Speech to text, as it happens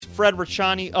Fred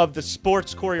Ricciani of the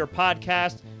Sports Courier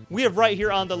podcast. We have right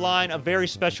here on the line a very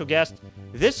special guest.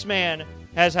 This man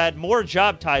has had more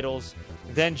job titles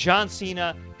than John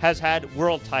Cena has had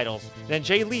world titles, than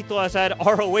Jay Lethal has had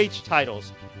ROH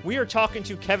titles. We are talking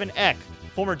to Kevin Eck,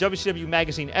 former WCW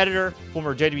Magazine editor,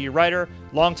 former JW writer,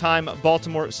 longtime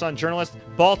Baltimore Sun journalist,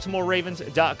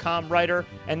 BaltimoreRavens.com writer,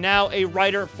 and now a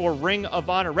writer for Ring of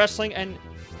Honor Wrestling, and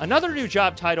another new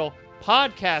job title,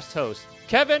 podcast host.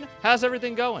 Kevin, how's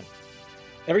everything going?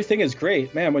 Everything is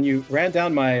great. Man, when you ran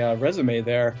down my resume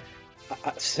there,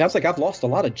 sounds like I've lost a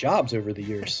lot of jobs over the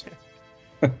years.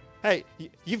 Hey,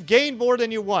 you've gained more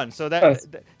than you won, so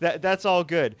that's all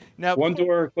good. Now, one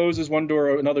door closes,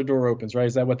 another door opens, right?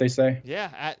 Is that what they say?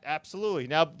 Yeah, absolutely.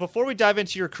 Now, before we dive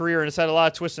into your career, and it's had a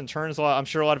lot of twists and turns, I'm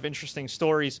sure a lot of interesting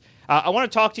stories, I want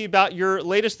to talk to you about your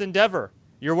latest endeavor.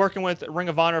 You're working with Ring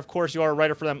of Honor, of course. You are a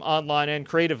writer for them online and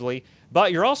creatively,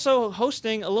 but you're also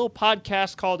hosting a little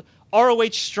podcast called ROH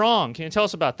Strong. Can you tell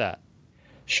us about that?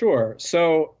 Sure.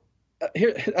 So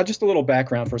here, just a little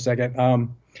background for a second.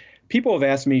 People have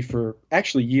asked me for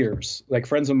actually years, like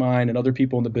friends of mine and other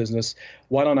people in the business,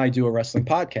 why don't I do a wrestling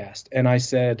podcast? And I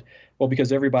said, well,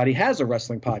 because everybody has a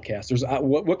wrestling podcast. There's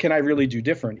what can I really do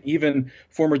different? Even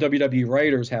former WWE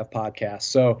writers have podcasts.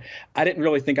 So I didn't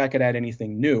really think I could add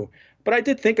anything new. But I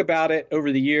did think about it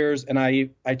over the years, and I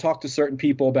talked to certain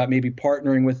people about maybe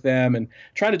partnering with them and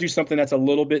trying to do something that's a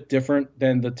little bit different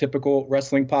than the typical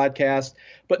wrestling podcast.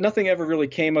 But nothing ever really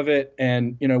came of it.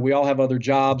 And, we all have other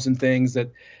jobs and things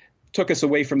that took us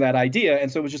away from that idea.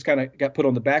 And so it was just kind of got put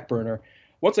on the back burner.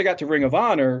 Once I got to Ring of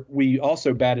Honor, we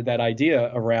also batted that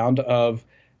idea around of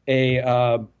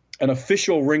an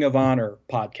official Ring of Honor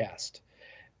podcast.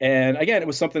 And again, it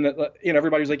was something that,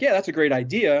 everybody was like, yeah, that's a great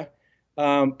idea.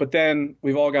 But then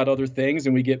we've all got other things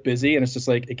and we get busy and it's just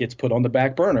like it gets put on the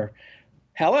back burner.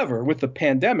 However, with the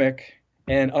pandemic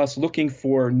and us looking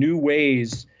for new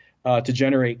ways to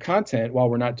generate content while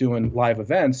we're not doing live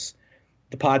events,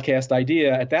 the podcast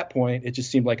idea at that point, it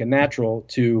just seemed like a natural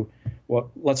to,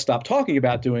 well, let's stop talking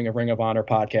about doing a Ring of Honor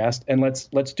podcast and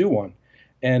let's do one.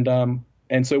 And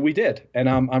so we did. And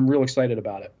I'm real excited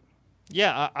about it.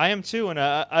 Yeah, I am too. And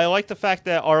I like the fact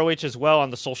that ROH as well on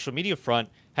the social media front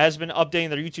has been updating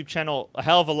their YouTube channel a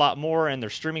hell of a lot more and their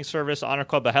streaming service, Honor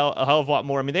Club, a hell of a lot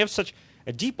more. I mean, they have such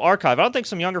a deep archive. I don't think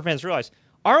some younger fans realize.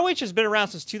 ROH has been around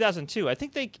since 2002. I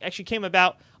think they actually came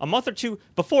about a month or two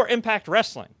before Impact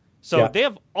Wrestling. So They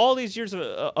have all these years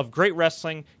of great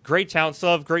wrestling, great talent,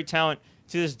 still have great talent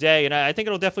to this day, and I think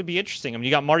it'll definitely be interesting. I mean,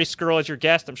 you got Marty Scurll as your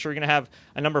guest. I'm sure you're going to have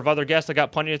a number of other guests that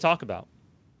got plenty to talk about.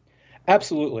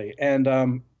 Absolutely, and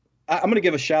I'm going to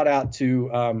give a shout-out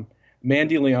to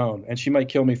Mandy Leone, and she might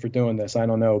kill me for doing this, I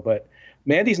don't know, but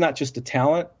Mandy's not just a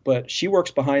talent, but she works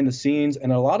behind the scenes,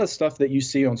 and a lot of stuff that you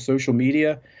see on social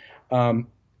media,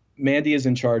 Mandy is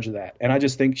in charge of that, and I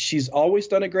just think she's always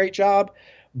done a great job.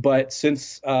 But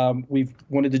since we've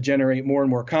wanted to generate more and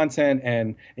more content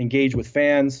and engage with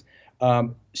fans,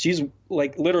 she's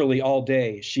like literally all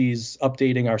day. She's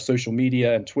updating our social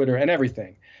media and Twitter and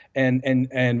everything.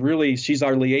 And really, she's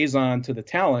our liaison to the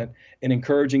talent and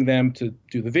encouraging them to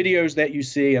do the videos that you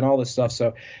see and all this stuff.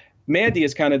 So Mandy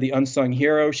is kind of the unsung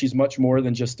hero. She's much more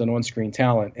than just an on-screen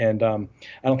talent. And I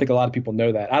don't think a lot of people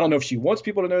know that. I don't know if she wants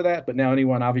people to know that, but now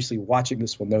anyone obviously watching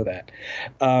this will know that.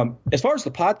 As far as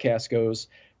the podcast goes,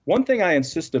 one thing I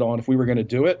insisted on if we were going to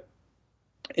do it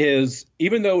is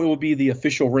even though it will be the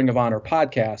official Ring of Honor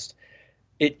podcast,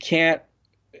 it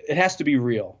has to be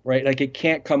real, right? Like it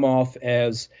can't come off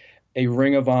as a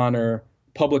Ring of Honor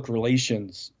public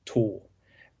relations tool.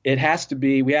 It has to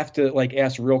be, we have to like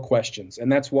ask real questions.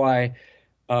 And that's why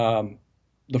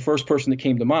the first person that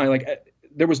came to mind,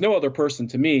 there was no other person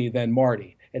to me than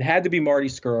Marty. It had to be Marty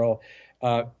Scurll.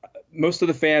 Most of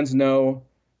the fans know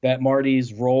that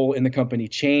Marty's role in the company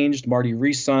changed. Marty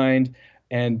re-signed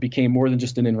and became more than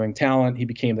just an in-ring talent. He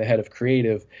became the head of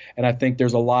creative. And I think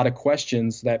there's a lot of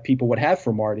questions that people would have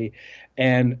for Marty.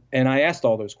 And I asked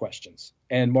all those questions.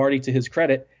 And Marty, to his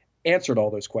credit, answered all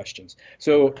those questions.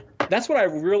 So that's what I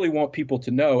really want people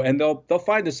to know. And they'll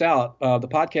find this out. The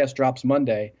podcast drops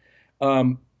Monday.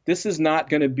 This is not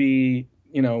going to be,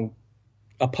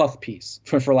 a puff piece,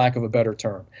 for lack of a better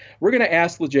term. We're going to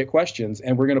ask legit questions,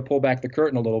 and we're going to pull back the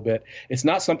curtain a little bit. It's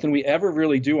not something we ever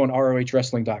really do on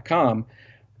ROHWrestling.com,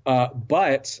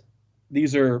 but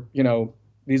these are,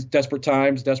 these desperate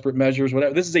times, desperate measures,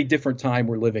 whatever. This is a different time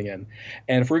we're living in.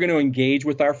 And if we're going to engage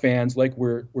with our fans like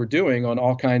we're doing on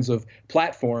all kinds of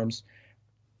platforms,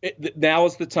 now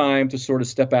is the time to sort of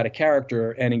step out of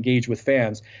character and engage with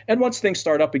fans. And once things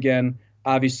start up again,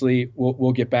 obviously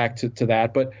we'll get back to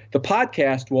that. But the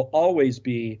podcast will always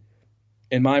be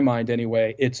in my mind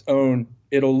anyway,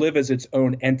 it'll live as its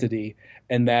own entity,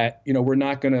 and that, we're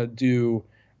not going to do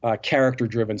character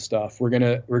driven stuff. We're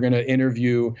going to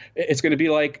interview. It's going to be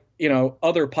like,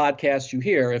 other podcasts you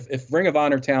hear. If Ring of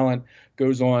Honor talent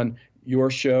goes on your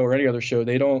show or any other show,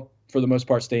 they don't, for the most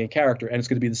part, stay in character. And it's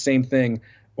going to be the same thing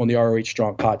on the ROH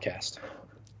Strong podcast.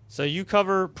 So you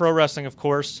cover pro wrestling, of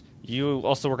course. You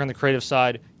also work on the creative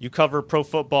side. You cover pro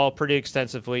football pretty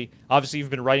extensively. Obviously, you've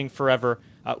been writing forever.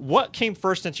 What came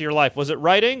first into your life? Was it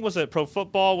writing? Was it pro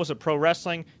football? Was it pro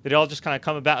wrestling? Did it all just kind of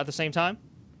come about at the same time?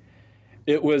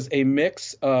 It was a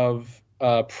mix of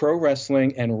pro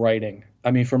wrestling and writing. I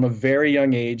mean, from a very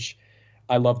young age,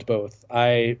 I loved both.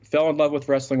 I fell in love with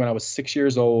wrestling when I was 6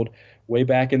 years old, way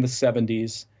back in the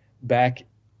 70s, back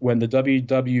when the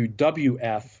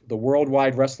WWF, the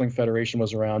Worldwide Wrestling Federation,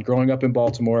 was around. Growing up in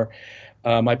Baltimore,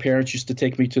 my parents used to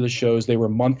take me to the shows. They were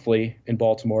monthly in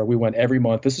Baltimore. We went every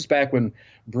month. This is back when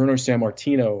Bruno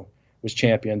Sammartino was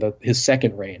champion, his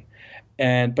second reign.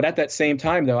 But at that same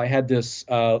time, though, I had this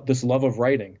love of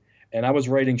writing, and I was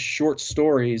writing short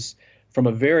stories from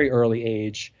a very early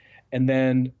age. And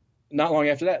then not long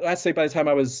after that, let's say by the time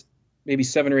I was maybe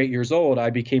 7 or 8 years old, I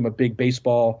became a big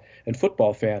baseball and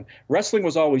football fan. Wrestling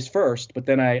was always first, but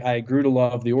then I grew to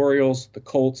love the Orioles, the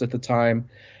Colts at the time,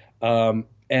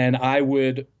 and I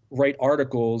would write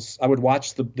articles. I would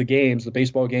watch the games, the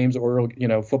baseball games, or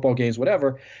football games,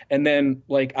 whatever, and then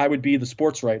I would be the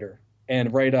sports writer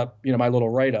and write up my little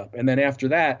write up. And then after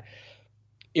that,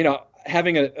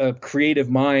 having a creative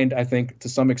mind, I think to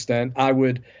some extent, I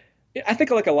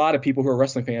think like a lot of people who are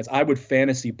wrestling fans, I would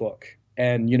fantasy book.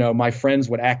 And, my friends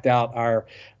would act out our,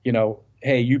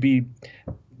 hey, you be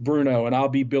Bruno and I'll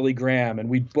be Billy Graham, and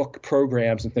we'd book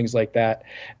programs and things like that.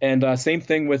 And same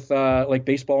thing with like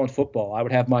baseball and football. I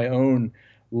would have my own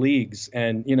leagues.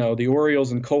 And, the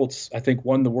Orioles and Colts, I think,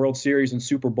 won the World Series and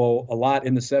Super Bowl a lot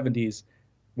in the 70s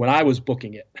when I was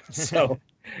booking it. So,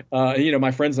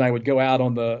 my friends and I would go out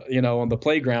on the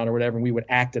playground or whatever, and we would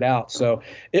act it out. So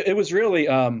it was really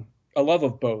a love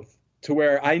of both, to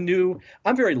where I knew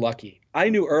I'm very lucky. I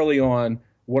knew early on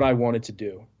what I wanted to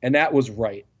do, and that was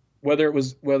write. Whether it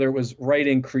was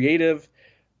writing creative,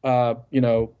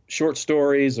 short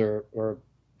stories or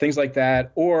things like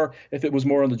that, or if it was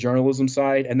more on the journalism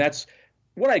side. And that's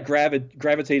what I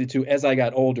gravitated to as I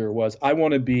got older, was I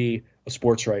want to be a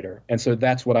sports writer. And so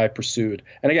that's what I pursued.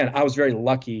 And again, I was very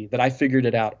lucky that I figured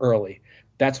it out early.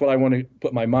 That's what I want to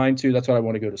put my mind to. That's what I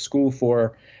want to go to school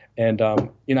for. And,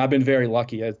 I've been very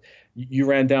lucky. You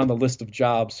ran down the list of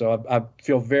jobs, so I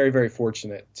feel very, very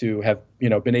fortunate to have,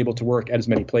 been able to work at as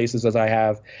many places as I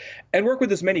have, and work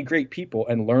with as many great people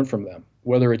and learn from them,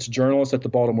 whether it's journalists at the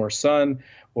Baltimore Sun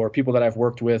or people that I've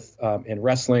worked with in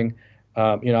wrestling.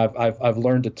 I've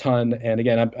learned a ton, and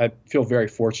again, I feel very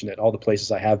fortunate all the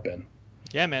places I have been.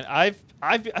 Yeah, man.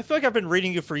 I feel like I've been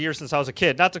reading you for years since I was a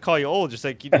kid. Not to call you old, just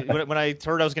like when I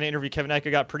heard I was going to interview Kevin Knight, I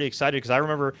got pretty excited because I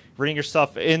remember reading your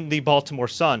stuff in the Baltimore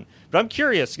Sun. But I'm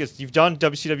curious, because you've done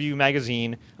WCW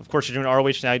magazine. Of course, you're doing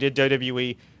ROH now. You did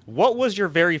WWE. What was your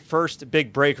very first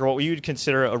big break, or what you would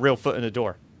consider a real foot in the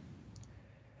door?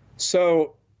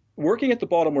 So, working at the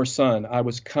Baltimore Sun, I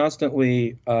was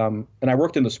constantly, and I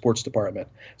worked in the sports department,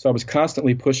 so I was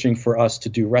constantly pushing for us to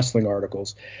do wrestling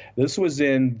articles. This was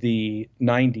in the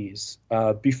 90s,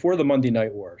 before the Monday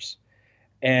Night Wars.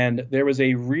 And there was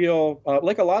a real,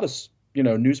 like a lot of,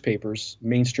 newspapers,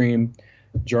 mainstream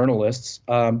journalists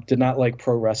did not like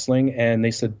pro wrestling. And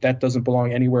they said, that doesn't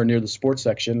belong anywhere near the sports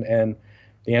section. And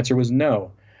the answer was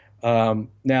no.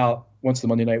 Now, once the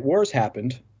Monday Night Wars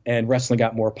happened and wrestling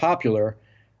got more popular,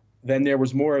 then there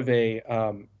was more of a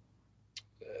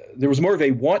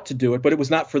want to do it, but it was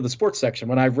not for the sports section.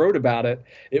 When I wrote about it,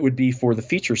 it would be for the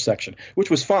feature section, which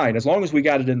was fine as long as we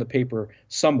got it in the paper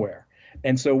somewhere.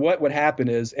 And so what would happen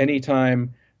is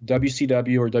anytime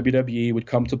WCW or WWE would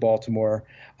come to Baltimore,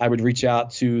 I would reach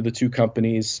out to the two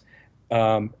companies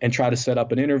and try to set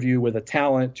up an interview with a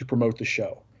talent to promote the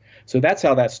show. So that's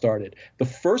how that started. The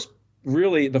first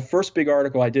big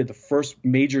article I did, the first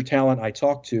major talent I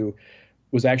talked to,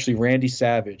 was actually Randy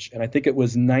Savage. And I think it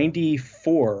was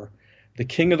 94. The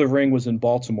King of the Ring was in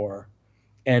Baltimore,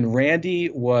 and Randy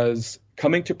was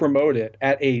coming to promote it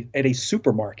at a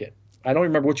supermarket. I don't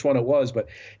remember which one it was, but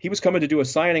he was coming to do a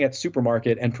signing at the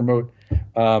supermarket and promote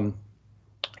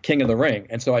King of the Ring.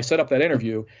 And so I set up that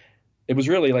interview. It was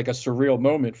really like a surreal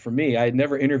moment for me. I had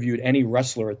never interviewed any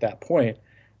wrestler at that point.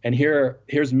 And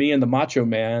here's me and the Macho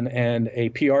Man and a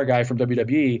PR guy from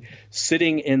WWE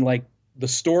sitting in like the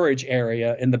storage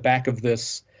area in the back of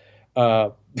this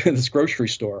this grocery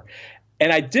store.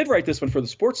 And I did write this one for the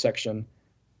sports section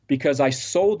because I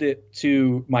sold it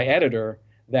to my editor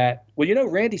that, well,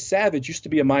 Randy Savage used to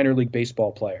be a minor league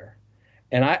baseball player.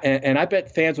 And I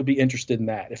bet fans would be interested in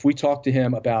that if we talked to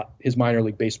him about his minor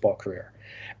league baseball career.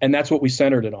 And that's what we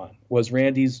centered it on, was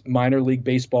Randy's minor league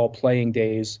baseball playing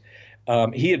days.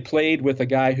 He had played with a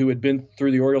guy who had been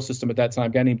through the Orioles system at that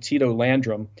time, a guy named Tito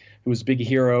Landrum, who was a big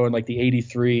hero in like the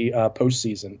 83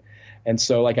 postseason. And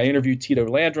so like I interviewed Tito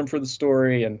Landrum for the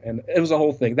story, and it was a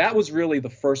whole thing. That was really the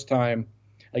first time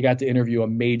I got to interview a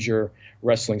major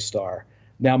wrestling star.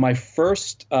 Now, my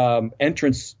first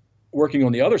entrance working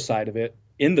on the other side of it,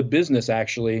 in the business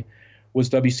actually,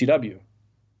 was WCW.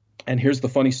 And here's the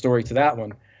funny story to that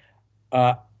one.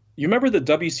 You remember the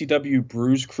WCW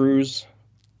Bruise Cruise?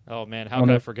 Oh, man, how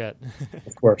could I forget?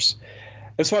 Of course.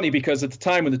 It's funny because at the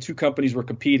time when the two companies were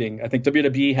competing, I think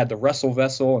WWE had the Wrestle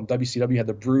Vessel and WCW had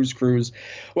the Bruise Cruise.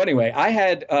 Well, anyway, I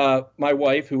had my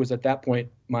wife, who was at that point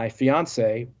my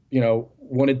fiance,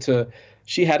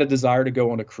 she had a desire to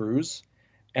go on a cruise.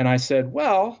 And I said,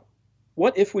 well,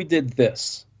 what if we did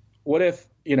this? What if,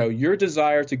 your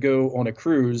desire to go on a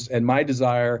cruise and my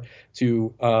desire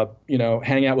to,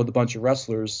 hang out with a bunch of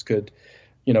wrestlers could,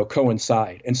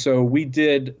 coincide. And so we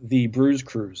did the Bruise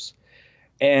Cruise.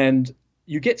 And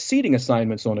you get seating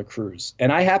assignments on a cruise.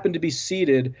 And I happened to be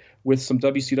seated with some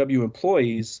WCW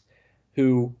employees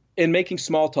who, in making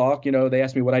small talk, they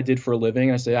asked me what I did for a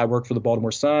living. I said, I work for the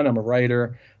Baltimore Sun. I'm a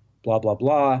writer, blah, blah,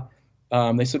 blah.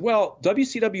 They said, well,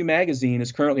 WCW Magazine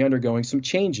is currently undergoing some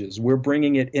changes. We're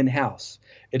bringing it in-house.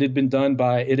 It had been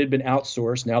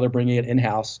outsourced. Now they're bringing it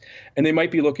in-house. And they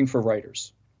might be looking for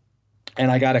writers. And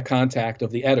I got a contact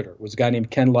of the editor. It was a guy named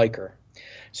Ken Liker.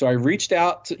 So I reached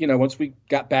out to, once we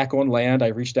got back on land, I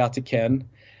reached out to Ken.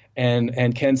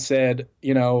 And Ken said,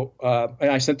 and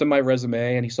I sent him my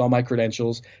resume and he saw my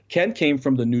credentials. Ken came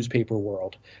from the newspaper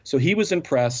world. So he was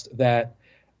impressed that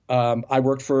I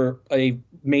worked for a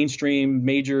mainstream,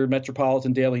 major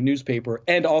metropolitan daily newspaper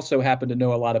and also happened to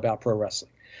know a lot about pro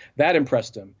wrestling. That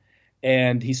impressed him.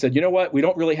 And he said, you know what? We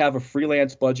don't really have a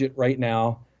freelance budget right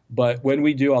now, but when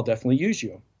we do, I'll definitely use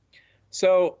you.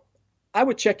 So I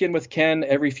would check in with Ken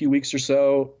every few weeks or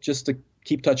so just to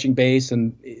keep touching base,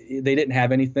 and they didn't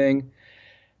have anything.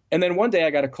 And then one day I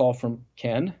got a call from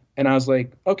Ken, and I was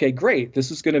like, okay, great.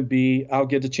 This is going to be, I'll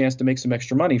get a chance to make some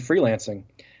extra money freelancing.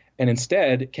 And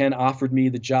instead, Ken offered me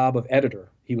the job of editor.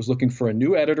 He was looking for a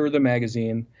new editor of the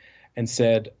magazine and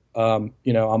said, I'm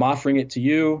offering it to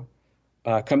you.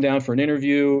 Come down for an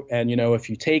interview. And, if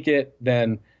you take it,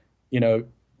 then,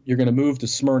 you're going to move to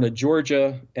Smyrna,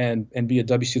 Georgia, and be a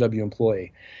WCW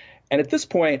employee. And at this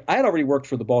point, I had already worked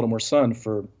for the Baltimore Sun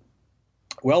for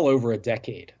well over a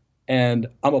decade. And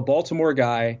I'm a Baltimore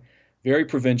guy, very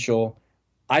provincial.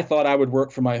 I thought I would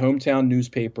work for my hometown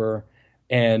newspaper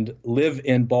and live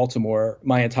in Baltimore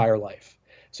my entire life.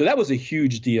 So that was a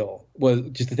huge deal, was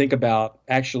just to think about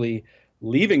actually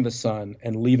leaving the Sun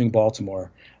and leaving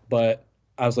Baltimore. But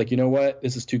I was like, you know what?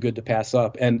 This is too good to pass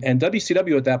up. And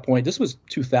WCW at that point, this was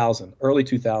 2000, early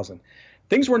 2000.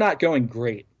 Things were not going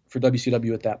great for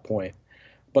WCW at that point.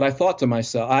 But I thought to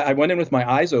myself, I went in with my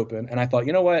eyes open, and I thought,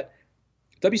 you know what?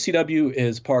 WCW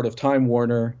is part of Time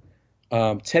Warner.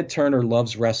 Ted Turner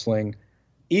loves wrestling.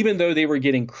 Even though they were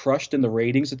getting crushed in the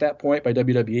ratings at that point by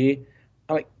WWE,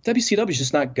 I'm like, WCW is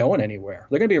just not going anywhere.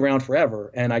 They're going to be around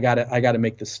forever, and I got to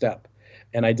make this step.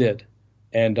 And I did.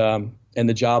 And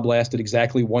the job lasted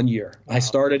exactly 1 year. Wow. I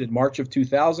started in March of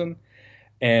 2000,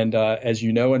 and as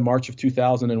you know, in March of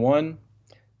 2001,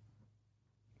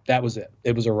 that was it.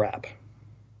 It was a wrap.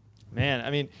 Man,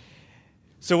 I mean,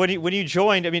 so when you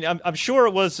joined, I mean, I'm sure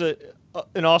it was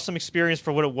an awesome experience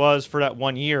for what it was for that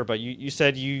 1 year, but you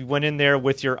said you went in there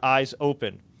with your eyes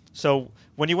open. So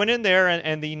when you went in there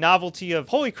and the novelty of,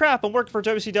 holy crap, I'm working for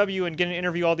WCW and getting to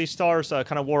interview all these stars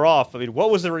kind of wore off, I mean,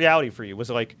 what was the reality for you? Was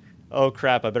it like, oh,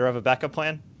 crap, I better have a backup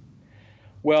plan?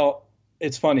 Well,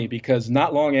 it's funny because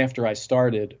not long after I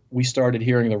started, we started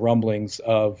hearing the rumblings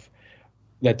of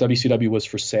that WCW was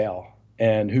for sale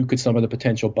and who could some of the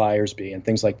potential buyers be and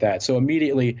things like that. So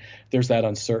immediately there's that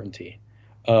uncertainty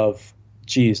of,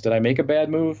 geez, did I make a bad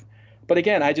move? But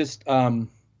again, I just,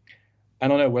 I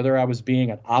don't know whether I was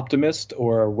being an optimist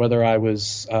or whether I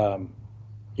was,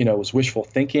 was wishful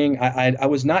thinking. I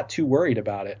was not too worried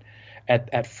about it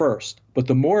at first, but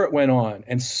the more it went on,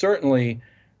 and certainly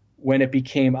when it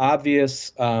became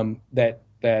obvious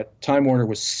that Time Warner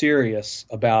was serious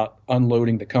about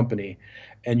unloading the company,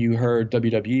 and you heard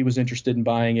WWE was interested in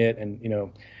buying it,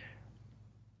 and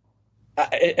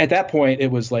at that point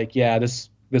it was like, yeah, this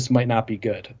might not be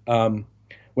good.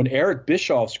 When Eric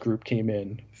Bischoff's group came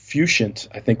in, Fucient,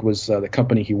 I think was the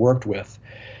company he worked with.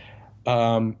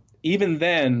 Even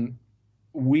then,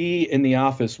 we in the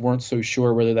office weren't so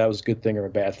sure whether that was a good thing or a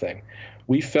bad thing.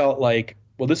 We felt like,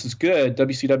 well, this is good.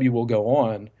 WCW will go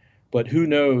on, but who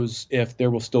knows if there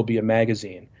will still be a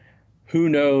magazine? Who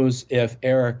knows if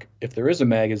Eric, if there is a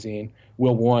magazine,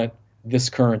 will want this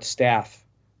current staff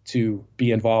to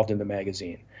be involved in the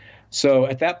magazine? So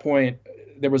at that point,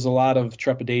 there was a lot of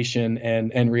trepidation,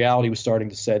 and reality was starting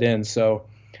to set in. So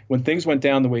when things went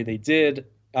down the way they did,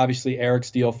 obviously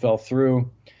Eric's deal fell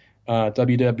through.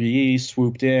 WWE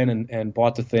swooped in and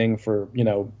bought the thing for,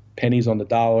 pennies on the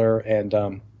dollar. And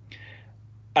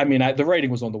the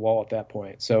writing was on the wall at that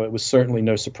point. So it was certainly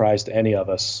no surprise to any of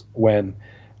us when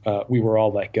we were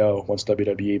all let go once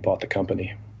WWE bought the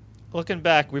company. Looking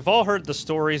back, we've all heard the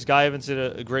stories. Guy Evans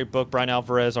did a great book. Brian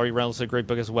Alvarez, Artie Reynolds did a great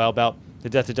book as well about the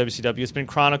death of WCW. It's been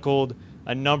chronicled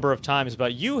a number of times,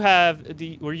 but you had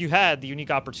the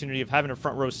unique opportunity of having a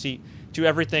front row seat to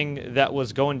everything that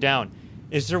was going down.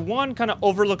 Is there one kind of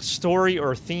overlooked story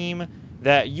or theme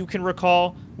that you can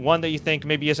recall, one that you think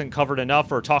maybe isn't covered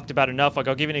enough or talked about enough? Like,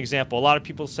 I'll give you an example. A lot of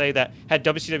people say that had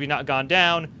WCW not gone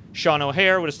down, Sean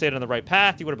O'Haire would have stayed on the right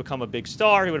path. He would have become a big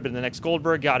star. He would have been the next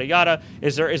Goldberg, yada, yada.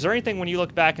 Is there anything when you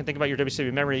look back and think about your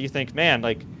WCW memory that you think, man,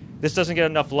 like, this doesn't get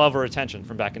enough love or attention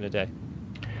from back in the day?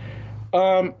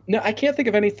 No, I can't think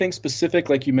of anything specific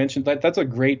like you mentioned. That's a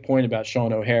great point about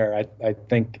Sean O'Haire. I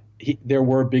think there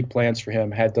were big plans for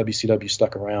him had WCW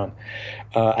stuck around.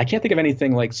 I can't think of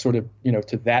anything like sort of,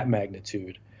 to that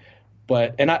magnitude.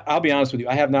 But, and I'll be honest with you,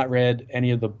 I have not read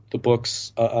any of the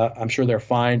books. I'm sure they're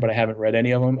fine, but I haven't read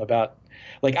any of them about,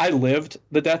 like, I lived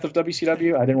the death of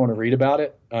WCW. I didn't want to read about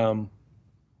it.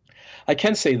 I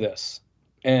can say this,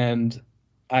 and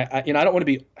I don't want to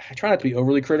be, I try not to be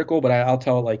overly critical, but I'll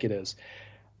tell it like it is.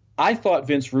 I thought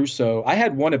Vince Russo, I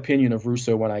had one opinion of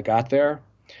Russo when I got there,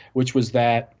 which was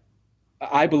that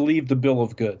I believed the bill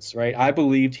of goods, right? I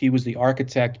believed he was the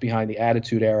architect behind the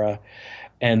Attitude Era,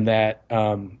 and that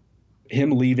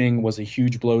him leaving was a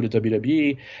huge blow to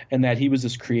WWE, and that he was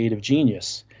this creative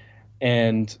genius.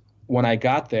 And when I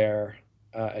got there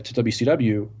to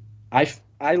WCW,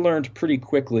 I learned pretty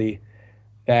quickly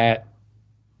that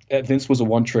Vince was a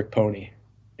one-trick pony,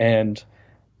 and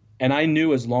I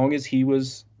knew as long as he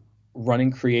was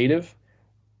running creative,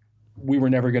 we were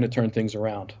never going to turn things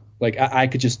around. Like, I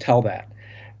could just tell that.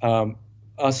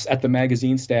 Us at the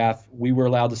magazine staff, we were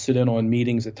allowed to sit in on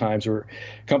meetings at times, or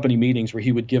company meetings, where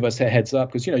he would give us a heads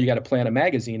up, because you got to plan a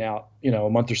magazine out a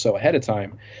month or so ahead of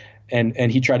time,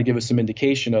 and he tried to give us some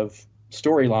indication of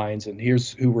storylines, and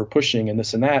here's who we're pushing and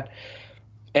this and that,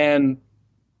 and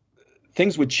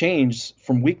things would change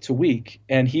from week to week,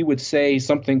 and he would say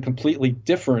something completely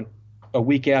different a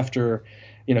week after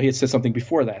he had said something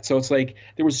before that. So it's like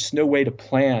there was just no way to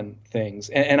plan things.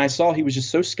 And I saw he was just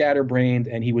so scatterbrained,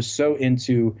 and he was so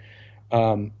into,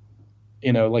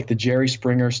 like the Jerry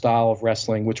Springer style of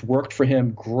wrestling, which worked for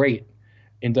him great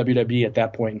in WWE at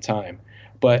that point in time.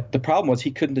 But the problem was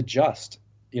he couldn't adjust.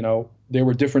 There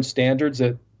were different standards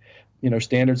that,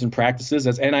 standards and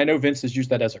practices. And I know Vince has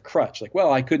used that as a crutch. Like,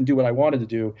 well, I couldn't do what I wanted to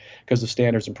do because of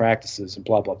standards and practices and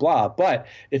blah, blah, blah. But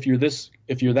if you're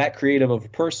that creative of a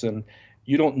person,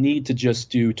 you don't need to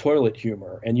just do toilet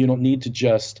humor, and you don't need to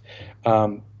just,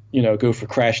 go for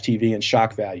crash TV and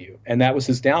shock value. And that was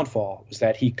his downfall, was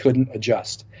that he couldn't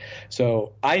adjust.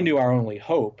 So I knew our only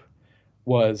hope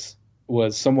was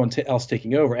someone else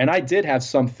taking over. And I did have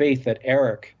some faith that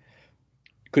Eric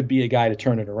could be a guy to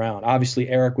turn it around. Obviously,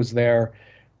 Eric was there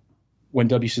when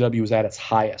WCW was at its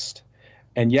highest.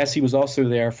 And yes, he was also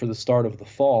there for the start of the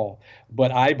fall.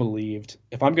 But I believed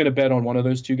if I'm going to bet on one of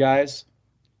those two guys,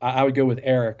 I would go with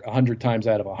Eric 100 times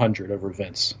out of 100 over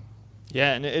Vince.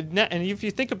 Yeah, and if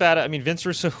you think about it, I mean, Vince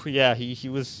Russo, yeah, he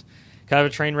was kind of a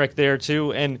train wreck there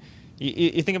too. And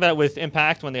you think about it with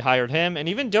Impact when they hired him, and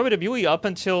even WWE up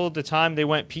until the time they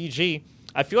went PG,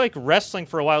 I feel like wrestling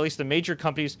for a while, at least the major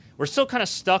companies, were still kind of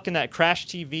stuck in that crash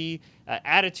TV,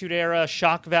 Attitude Era,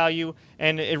 shock value,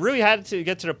 and it really had to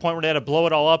get to the point where they had to blow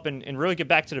it all up and really get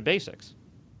back to the basics.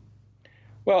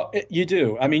 Well, you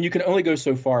do. I mean, you can only go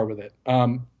so far with it.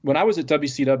 When I was at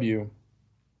WCW,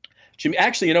 Jimmy,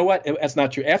 actually, you know what? That's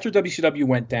not true. After WCW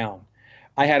went down,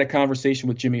 I had a conversation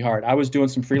with Jimmy Hart. I was doing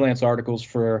some freelance articles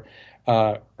for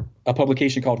a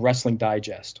publication called Wrestling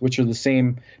Digest, which are the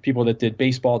same people that did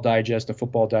Baseball Digest and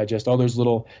Football Digest, all those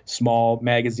little small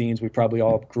magazines we probably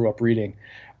all grew up reading.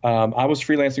 I was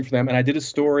freelancing for them, and I did a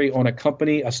story on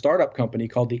a startup company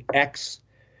called the X.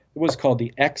 It was called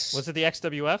the X. Was it the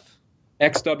XWF?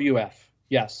 XWF,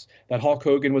 yes, that Hulk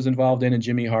Hogan was involved in, and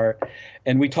Jimmy Hart,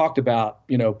 and we talked about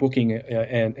booking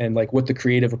and like what the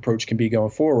creative approach can be going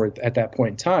forward at that point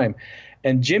in time.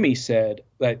 And Jimmy said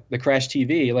that the Crash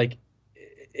TV, like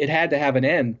it had to have an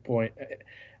end point.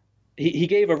 He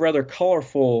gave a rather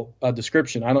colorful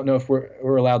description. I don't know if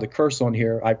we're allowed to curse on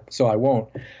here, so I won't.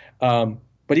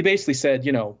 But he basically said,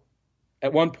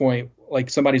 at one point, like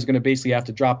somebody's going to basically have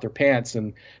to drop their pants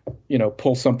and,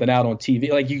 pull something out on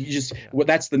TV. Like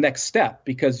that's the next step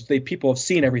because people have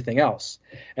seen everything else.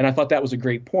 And I thought that was a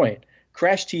great point.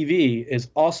 Crash TV is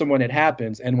awesome when it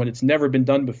happens and when it's never been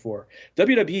done before.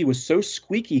 WWE was so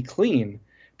squeaky clean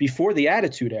before the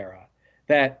Attitude Era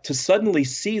that to suddenly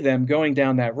see them going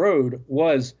down that road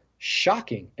was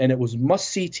shocking, and it was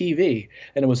must-see TV.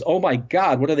 And it was, oh my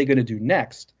God, what are they going to do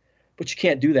next? But you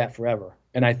can't do that forever.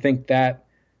 And I think that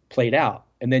played out.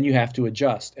 And then you have to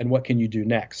adjust. And what can you do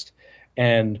next?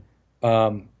 And,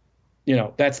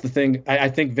 that's the thing. I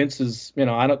think Vince is,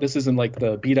 this isn't like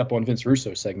the beat up on Vince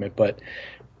Russo segment, but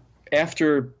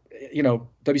after,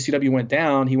 WCW went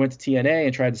down, he went to TNA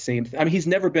and tried the same thing. I mean, he's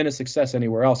never been a success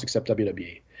anywhere else except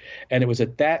WWE. And it was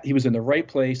he was in the right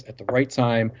place at the right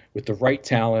time with the right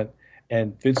talent.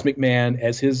 And Vince McMahon,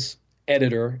 as his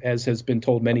editor, as has been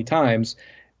told many times,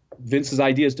 Russo's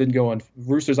ideas didn't go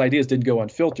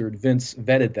unfiltered. Vince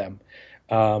vetted them.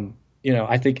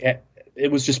 I think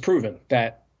it was just proven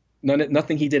that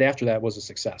nothing he did after that was a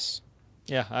success.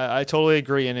 Yeah, I totally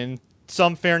agree. And in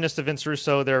some fairness to Vince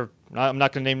Russo, I'm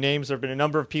not going to name names. There have been a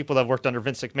number of people that have worked under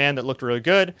Vince McMahon that looked really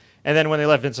good. And then when they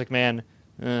left Vince McMahon,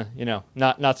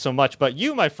 not so much. But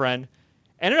you, my friend,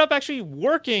 ended up actually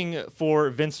working for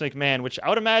Vince McMahon, which I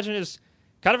would imagine is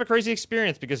kind of a crazy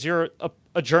experience because you're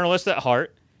a journalist at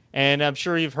heart. And I'm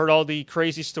sure you've heard all the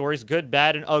crazy stories, good,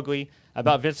 bad, and ugly,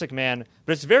 about Vince McMahon.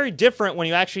 But it's very different when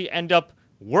you actually end up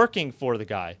working for the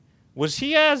guy. Was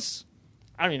he as,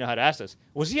 I don't even know how to ask this,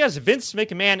 was he as Vince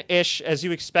McMahon-ish as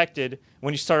you expected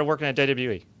when you started working at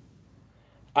WWE?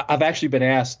 I've actually been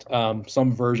asked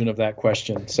some version of that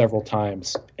question several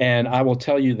times. And I will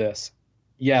tell you this.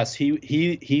 Yes, he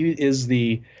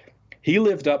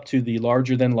lived up to the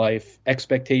larger-than-life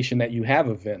expectation that you have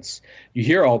of Vince. You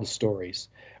hear all the stories.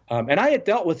 And I had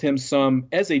dealt with him some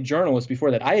as a journalist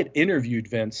before that. I had interviewed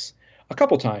Vince a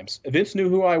couple times. Vince knew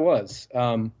who I was.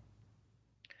 But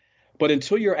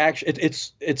until you're actually,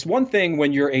 it's one thing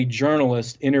when you're a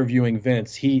journalist interviewing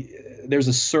Vince. There's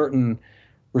a certain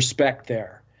respect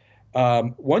there.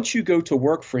 Once you go to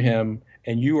work for him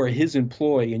and you are his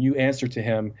employee and you answer to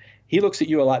him, he looks at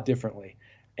you a lot differently.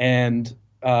 And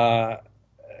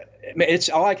it's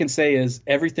all I can say is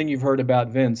everything you've heard about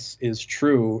Vince is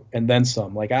true and then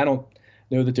some. Like, I don't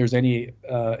know that there's any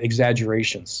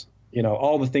exaggerations.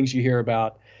 All the things you hear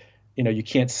about, you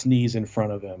can't sneeze in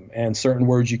front of him and certain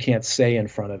words you can't say in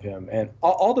front of him. And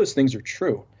all those things are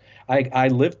true. I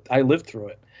lived through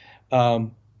it.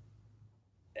 I'll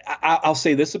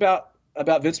say this about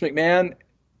Vince McMahon.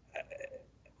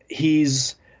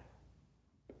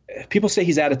 People say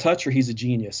he's out of touch or he's a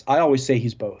genius. I always say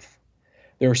he's both.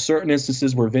 There are certain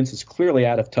instances where Vince is clearly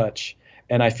out of touch,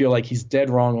 and I feel like he's dead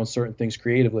wrong on certain things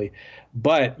creatively.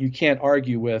 But you can't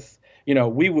argue with,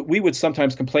 we would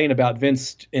sometimes complain about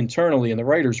Vince internally in the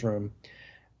writer's room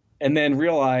and then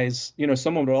realize,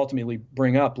 someone would ultimately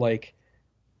bring up, like,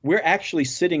 we're actually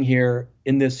sitting here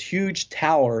in this huge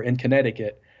tower in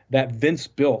Connecticut that Vince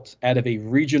built out of a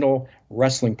regional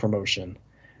wrestling promotion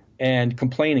and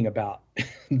complaining about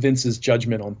Vince's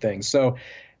judgment on things. So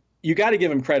you got to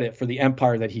give him credit for the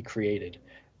empire that he created.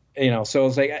 So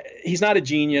it's like, he's not a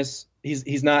genius.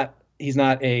 He's not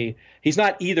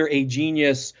either a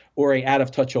genius or a out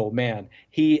of touch old man.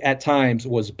 He at times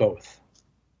was both.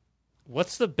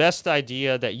 What's the best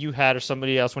idea that you had or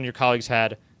somebody else, one of your colleagues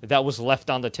had, that was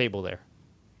left on the table there?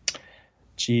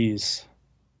 Jeez.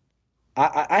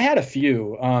 I had a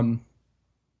few. I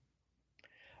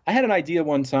had an idea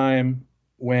one time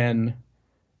when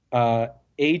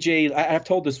I've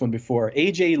told this one before.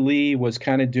 AJ Lee was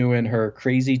kind of doing her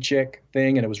crazy chick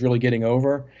thing, and it was really getting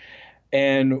over.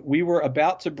 And we were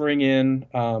about to bring in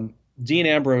Dean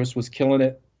Ambrose was killing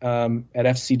it at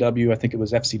FCW. I think it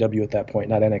was FCW at that point,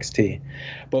 not NXT.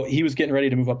 But he was getting ready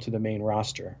to move up to the main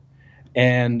roster.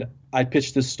 And I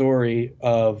pitched this story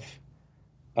of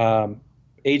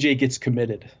AJ gets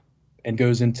committed and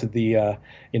goes into the,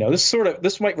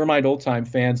 this might remind old time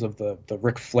fans of the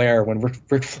Ric Flair when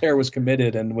Ric Flair was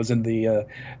committed and was in the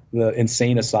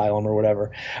insane asylum or whatever.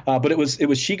 But it was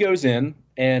she goes in,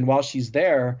 and while she's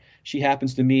there, she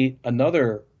happens to meet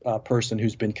another person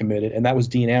who's been committed, and that was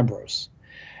Dean Ambrose.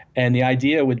 And the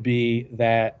idea would be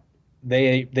that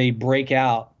they break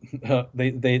out,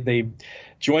 they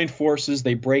join forces,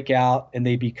 they break out, and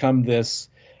they become this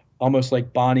almost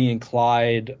like Bonnie and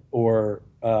Clyde, or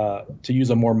to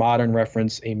use a more modern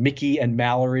reference, a Mickey and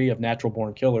Mallory of Natural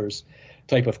Born Killers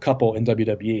type of couple in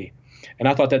WWE. And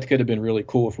I thought that could have been really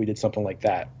cool if we did something like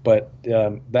that. But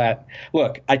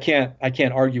I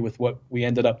can't argue with what we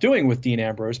ended up doing with Dean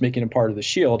Ambrose, making him part of the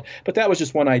Shield. But that was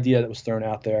just one idea that was thrown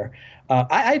out there.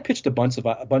 I pitched a bunch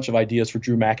of ideas for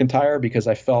Drew McIntyre because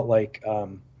I felt like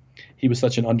he was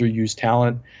such an underused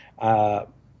talent. I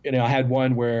had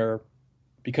one where,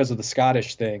 because of the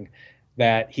Scottish thing,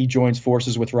 that he joins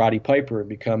forces with Roddy Piper and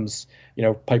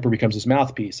Piper becomes his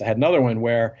mouthpiece. I had another one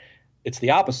where it's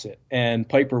the opposite, and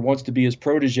Piper wants to be his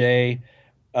protege.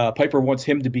 Piper wants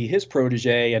him to be his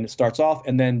protege, and it starts off,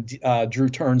 and then Drew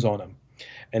turns on him.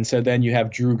 And so then you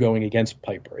have Drew going against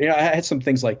Piper. I had some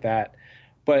things like that.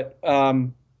 But,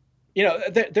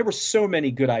 there were so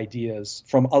many good ideas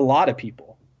from a lot of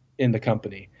people in the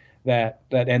company that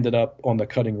ended up on the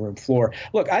cutting room floor.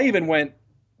 Look, I even went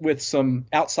with some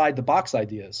outside the box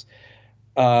ideas,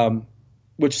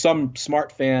 which some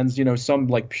smart fans, some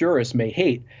like purists may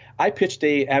hate. I pitched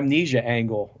a amnesia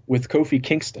angle with Kofi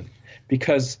Kingston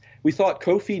because we thought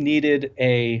Kofi needed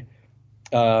a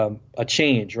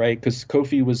change, right? Because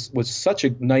Kofi was such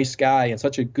a nice guy and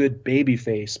such a good baby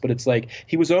face, but it's like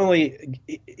he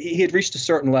had reached a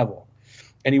certain level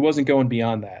and he wasn't going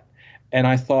beyond that. And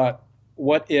I thought,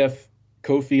 what if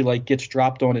Kofi gets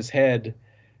dropped on his head,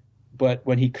 but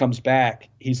when he comes back,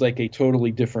 he's like a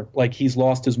totally different, he's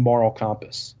lost his moral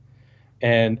compass,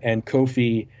 and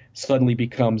Kofi suddenly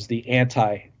becomes the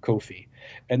anti-Kofi.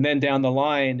 And then down the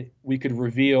line, we could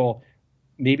reveal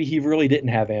maybe he really didn't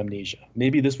have amnesia.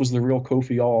 Maybe this was the real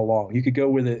Kofi all along. You could go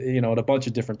with it, in a bunch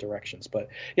of different directions. But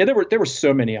yeah, there were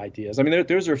so many ideas. I mean,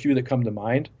 those are a few that come to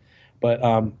mind, but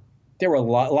there were a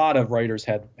lot of writers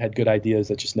had good ideas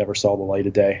that just never saw the light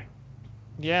of day.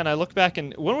 Yeah, and I look back,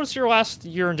 and when was your last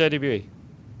year in WWE?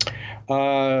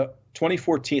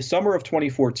 2014, summer of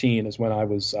 2014 is when I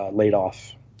was laid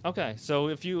off. Okay, so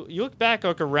if you look back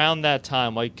around that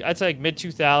time, I'd say mid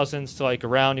 2000s to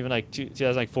around even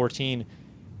 2014,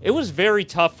 it was very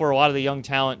tough for a lot of the young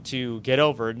talent to get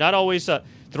over. Not always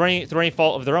through any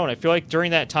fault of their own. I feel like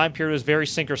during that time period it was very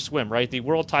sink or swim, right? The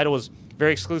world title was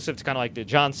very exclusive to kind of the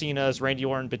John Cena's, Randy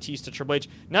Orton, Batista, Triple H.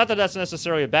 Not that that's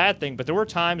necessarily a bad thing, but there were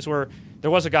times where there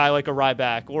was a guy like a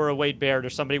Ryback or a Wade Barrett or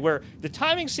somebody where the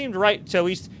timing seemed right to at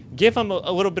least give him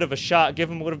a little bit of a shot, give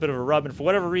him a little bit of a rub, and for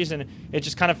whatever reason, it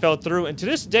just kind of fell through. And to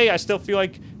this day, I still feel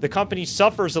like the company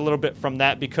suffers a little bit from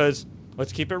that because,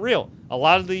 let's keep it real,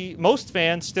 most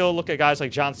fans still look at guys like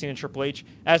John Cena and Triple H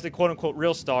as the quote-unquote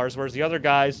real stars, whereas the other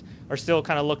guys are still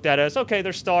kind of looked at as, okay,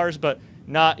 they're stars, but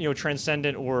not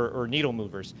transcendent or needle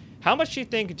movers. How much do you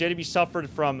think JW suffered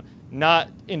from not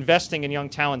investing in young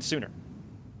talent sooner?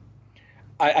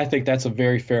 I think that's a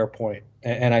very fair point,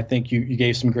 and I think you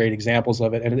gave some great examples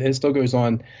of it, and it still goes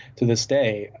on to this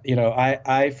day.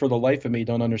 I for the life of me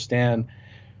don't understand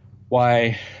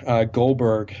why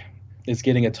Goldberg is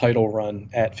getting a title run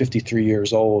at 53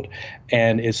 years old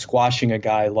and is squashing a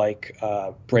guy like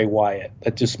Bray Wyatt.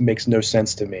 That just makes no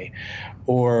sense to me.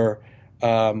 Or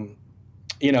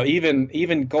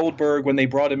even Goldberg, when they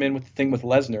brought him in with the thing with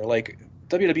Lesnar,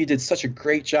 WWE did such a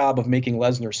great job of making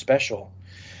Lesnar special.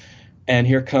 And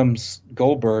here comes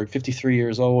Goldberg, 53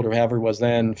 years old, or however he was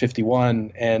then,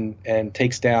 51, and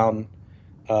takes down,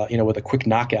 with a quick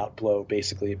knockout blow,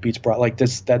 basically. It beats Brock.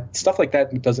 That stuff like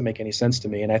that doesn't make any sense to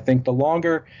me. And I think the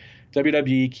longer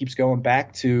WWE keeps going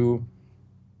back to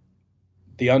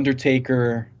The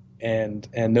Undertaker and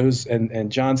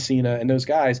John Cena and those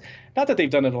guys, not that they've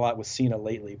done it a lot with Cena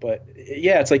lately, but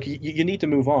yeah, it's like you need to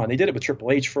move on. They did it with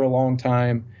Triple H for a long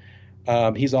time.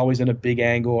 He's always in a big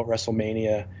angle at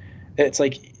WrestleMania. It's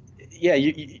like, yeah,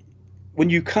 when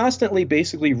you constantly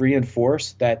basically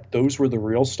reinforce that those were the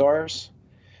real stars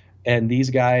and these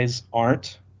guys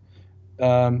aren't,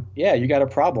 you got a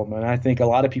problem. And I think a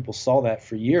lot of people saw that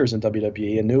for years in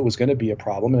WWE and knew it was going to be a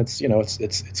problem. And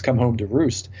it's come home to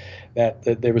roost that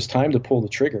there was time to pull the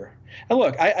trigger. And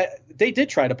look, they did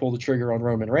try to pull the trigger on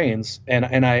Roman Reigns,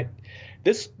 and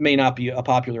this may not be a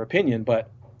popular opinion, but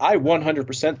I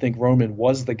 100% think Roman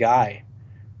was the guy.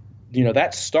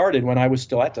 That started when I was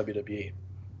still at WWE.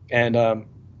 And,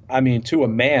 to a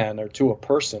man or to a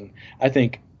person, I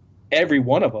think every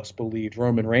one of us believed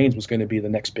Roman Reigns was going to be the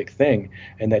next big thing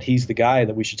and that he's the guy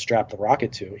that we should strap the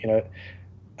rocket to.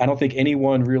 I don't think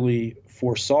anyone really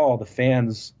foresaw the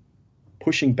fans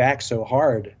pushing back so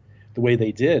hard the way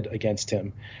they did against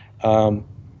him. And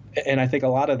I think a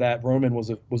lot of that, Roman was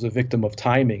a victim of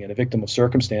timing and a victim of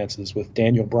circumstances with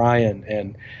Daniel Bryan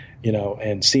and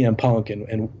CM Punk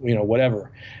and whatever.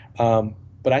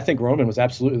 But I think Roman was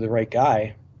absolutely the right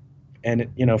guy. And,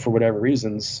 for whatever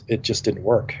reasons, it just didn't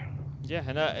work. Yeah,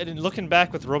 and looking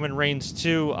back with Roman Reigns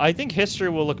too, I think history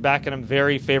will look back at him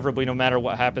very favorably no matter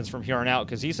what happens from here on out,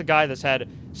 because he's a guy that's had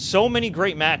so many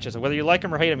great matches. Whether you like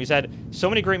him or hate him, he's had so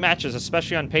many great matches,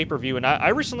 especially on pay-per-view. And I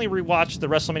recently rewatched the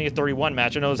WrestleMania 31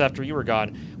 match, I know it was after you were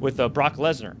gone, with Brock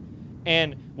Lesnar.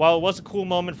 And while it was a cool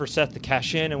moment for Seth to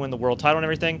cash in and win the world title and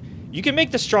everything, you can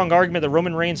make the strong argument that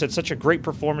Roman Reigns had such a great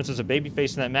performance as a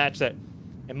babyface in that match that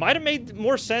it might have made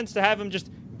more sense to have him just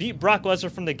beat Brock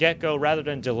Lesnar from the get-go rather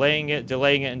than delaying it,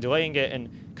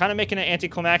 and kind of making it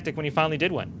anticlimactic when he finally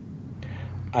did win.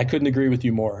 I couldn't agree with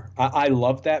you more. I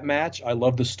loved that match. I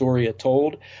loved the story it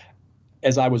told.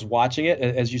 As I was watching it,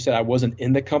 as you said, I wasn't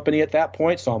in the company at that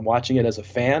point, so I'm watching it as a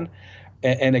fan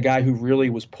and a guy who really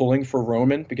was pulling for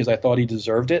Roman because I thought he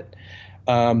deserved it.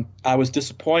 I was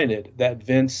disappointed that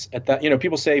Vince at that,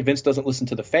 people say Vince doesn't listen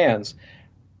to the fans.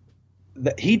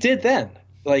 He did then.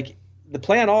 Like, the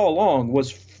plan all along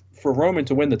was for Roman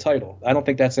to win the title. I don't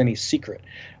think that's any secret.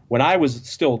 When I was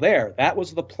still there, that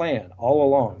was the plan all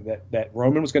along, that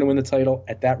Roman was going to win the title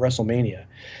at that WrestleMania.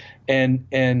 And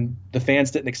the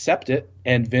fans didn't accept it,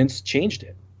 and Vince changed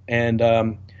it. And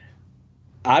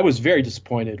I was very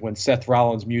disappointed when Seth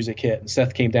Rollins' music hit and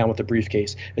Seth came down with the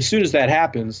briefcase. As soon as that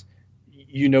happens,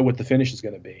 you know what the finish is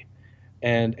going to be.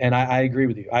 And I agree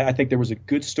with you. I think there was a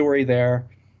good story there.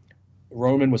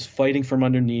 Roman was fighting from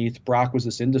underneath. Brock was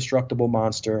this indestructible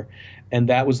monster. And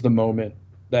that was the moment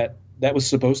that was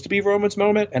supposed to be Roman's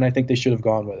moment. And I think they should have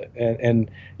gone with it.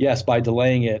 And yes, by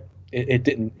delaying it, it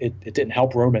didn't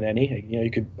help Roman any.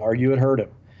 You could argue it hurt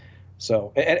him.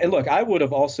 So, and look, I would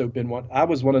have also been I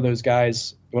was one of those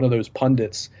guys, one of those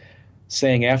pundits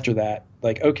saying after that,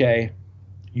 like, okay,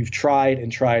 you've tried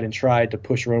and tried and tried to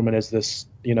push Roman as this,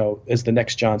 as the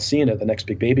next John Cena, the next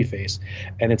big babyface,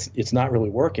 and it's not really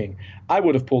working. I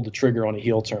would have pulled the trigger on a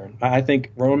heel turn. I think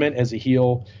Roman as a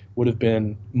heel would have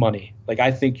been money. Like,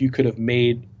 I think you could have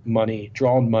made money,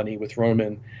 drawn money with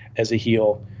Roman as a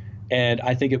heel, and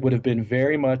I think it would have been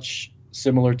very much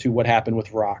similar to what happened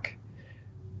with Rock.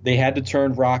 They had to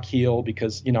turn Rock heel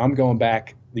because, I'm going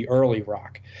back the early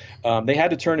Rock. They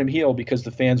had to turn him heel because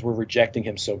the fans were rejecting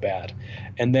him so bad.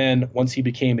 And then once he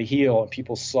became a heel and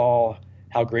people saw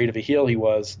how great of a heel he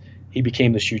was, he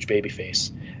became this huge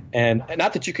babyface. And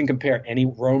not that you can compare any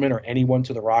Roman or anyone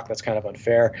to The Rock, that's kind of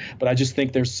unfair, but I just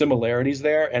think there's similarities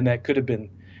there, and that could have been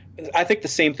 – I think the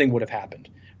same thing would have happened.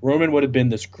 Roman would have been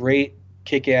this great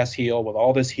kick-ass heel with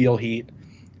all this heel heat,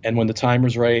 and when the time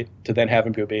was right to then have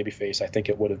him go babyface, I think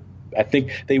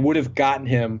they would have gotten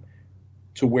him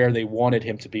to where they wanted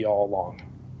him to be all along.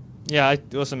 Yeah,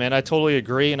 listen, man, I totally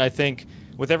agree, and I think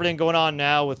with everything going on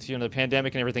now with the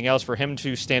pandemic and everything else, for him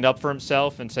to stand up for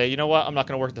himself and say, you know what, I'm not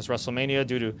going to work at this WrestleMania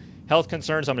due to health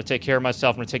concerns. I'm going to take care of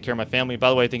myself. I'm going to take care of my family. By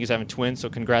the way, I think he's having twins, so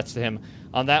congrats to him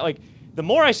on that. Like, the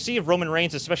more I see of Roman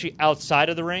Reigns, especially outside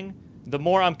of the ring, the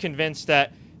more I'm convinced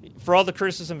that for all the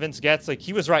criticism Vince gets, like,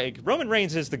 he was right. Like, Roman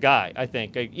Reigns is the guy, I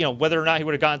think. Like, whether or not he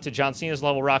would have gotten to John Cena's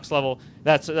level, Rock's level,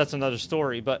 that's another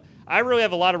story. But I really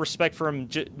have a lot of respect for him,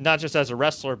 not just as a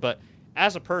wrestler, but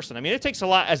as a person. I mean, it takes a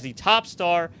lot as the top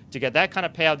star to get that kind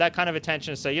of payout, that kind of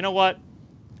attention, to say, you know what,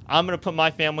 I'm going to put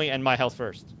my family and my health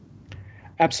first.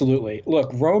 Absolutely. Look,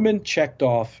 Roman checked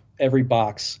off every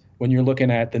box when you're looking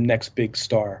at the next big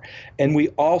star. And we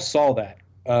all saw that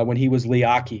when he was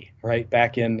Liaki, right,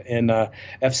 back in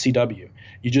FCW.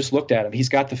 You just looked at him. He's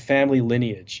got the family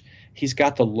lineage. He's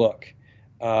got the look.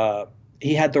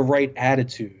 He had the right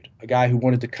attitude, a guy who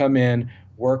wanted to come in,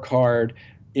 work hard,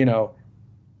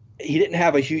 He didn't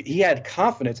have he had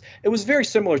confidence. It was very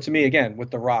similar to me, again,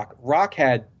 with The Rock. Rock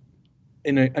had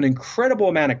an incredible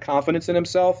amount of confidence in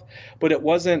himself, but it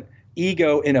wasn't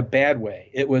ego in a bad way.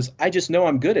 It was, I just know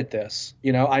I'm good at this.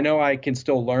 I know I can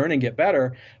still learn and get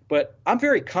better, but I'm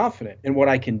very confident in what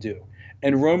I can do.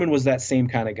 And Roman was that same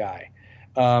kind of guy.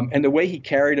 And the way he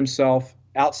carried himself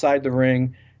outside the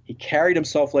ring, he carried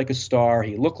himself like a star.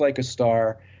 He looked like a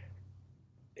star.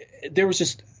 There was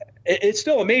just... It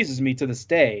still amazes me to this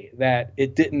day that he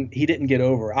didn't get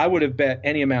over. I would have bet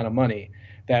any amount of money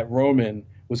that Roman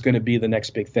was going to be the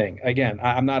next big thing. Again,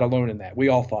 I'm not alone in that. We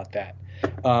all thought that.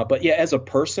 But yeah, as a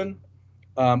person,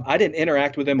 I didn't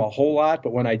interact with him a whole lot.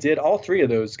 But when I did, all three of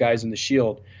those guys in the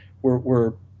Shield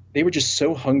were just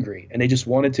so hungry, and they just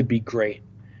wanted to be great,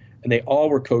 and they all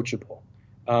were coachable.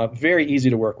 Very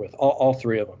easy to work with, all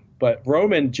three of them. But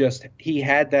Roman he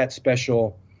had that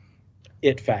special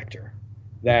it factor.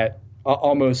 That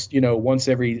almost, once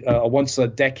a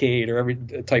decade or every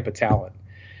type of talent.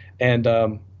 And,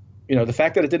 the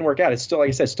fact that it didn't work out, it's still, like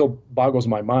I said, still boggles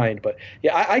my mind. But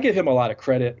yeah, I give him a lot of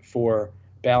credit for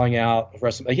bowing out.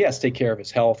 He has to take care of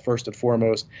his health first and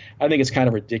foremost. I think it's kind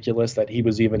of ridiculous that he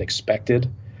was even expected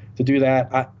to do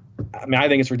that. I mean, I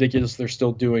think it's ridiculous they're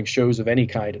still doing shows of any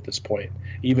kind at this point,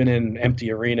 even in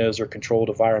empty arenas or controlled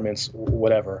environments,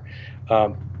 whatever.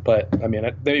 But, I mean,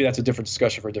 maybe that's a different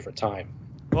discussion for a different time.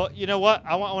 Well, you know what?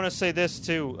 I want to say this,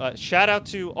 too. Shout out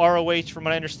to ROH. From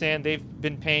what I understand, they've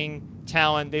been paying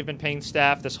talent, they've been paying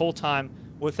staff this whole time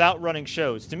without running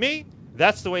shows. To me,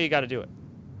 that's the way you got to do it.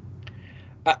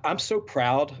 I'm so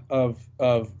proud of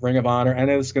Ring of Honor. I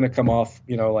know this is going to come off,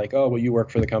 like, oh, well, you work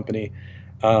for the company.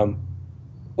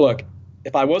 Look,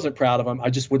 if I wasn't proud of them, I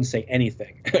just wouldn't say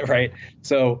anything, right?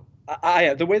 So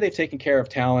the way they've taken care of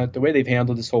talent, the way they've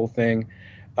handled this whole thing.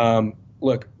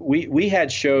 Look, we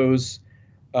had shows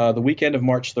the weekend of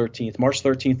March 13th. March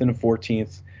 13th and the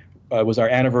 14th was our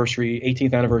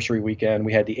 18th anniversary weekend.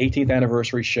 We had the 18th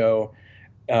anniversary show.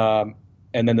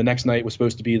 And then the next night was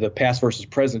supposed to be the past versus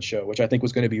present show, which I think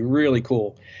was going to be really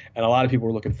cool. And a lot of people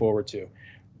were looking forward to.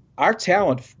 Our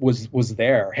talent was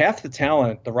there. Half the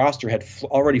talent, the roster had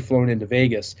already flown into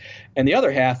Vegas, and the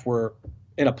other half were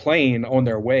in a plane on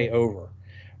their way over.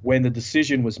 When the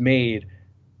decision was made,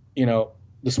 the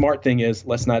smart thing is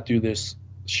let's not do this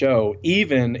show,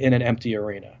 even in an empty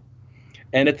arena.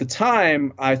 And at the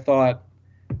time, I thought,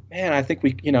 man, I think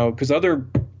we, because other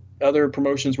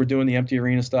promotions were doing the empty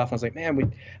arena stuff. I was like,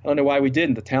 man, I don't know why we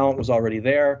didn't. The talent was already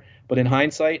there. But in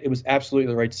hindsight, it was absolutely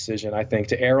the right decision, I think,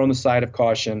 to err on the side of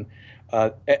caution.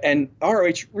 And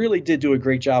ROH really did do a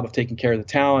great job of taking care of the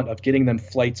talent, of getting them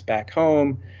flights back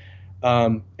home.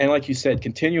 And like you said,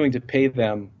 continuing to pay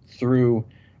them through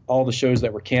all the shows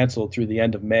that were canceled through the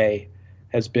end of May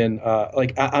has been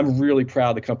I'm really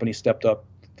proud the company stepped up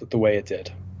the way it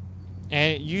did.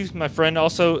 And you, my friend,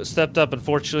 also stepped up.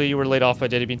 Unfortunately, you were laid off by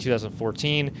WWE in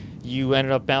 2014. You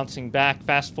ended up bouncing back.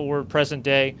 Fast forward, present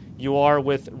day, you are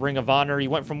with Ring of Honor. You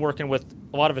went from working with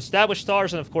a lot of established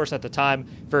stars and, of course, at the time,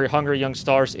 very hungry young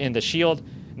stars in the Shield.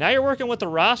 Now you're working with a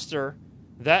roster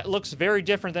that looks very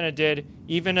different than it did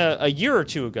even a year or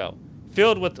two ago,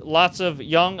 filled with lots of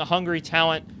young, hungry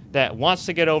talent that wants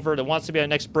to get over, that wants to be a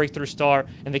next breakthrough star.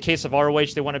 In the case of ROH,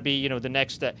 they want to be, the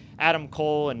next Adam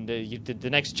Cole and the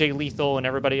next Jay Lethal and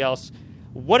everybody else.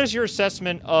 What is your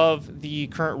assessment of the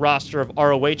current roster of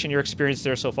ROH and your experience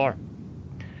there so far?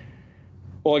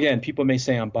 Well, again, people may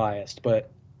say I'm biased, but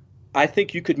I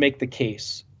think you could make the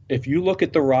case. If you look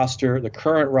at the roster, the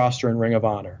current roster in Ring of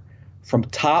Honor, from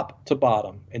top to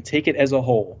bottom, and take it as a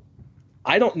whole,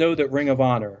 I don't know that Ring of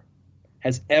Honor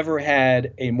has ever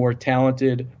had a more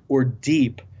talented or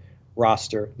deep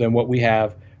roster than what we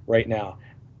have right now.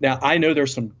 Now, I know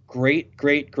there's some great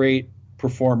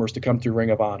performers to come through Ring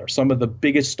of Honor. Some of the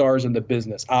biggest stars in the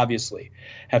business, obviously,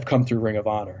 have come through Ring of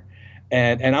Honor.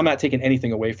 And I'm not taking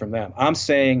anything away from them. I'm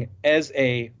saying as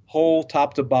a whole,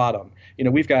 top to bottom,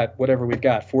 we've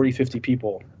got 40, 50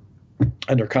 people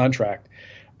under contract.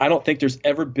 I don't think there's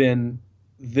ever been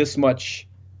this much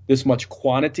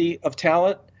quantity of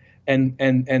talent. And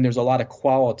there's a lot of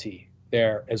quality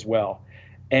there as well.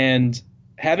 And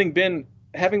having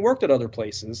worked at other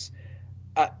places,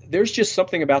 there's just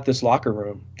something about this locker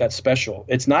room that's special.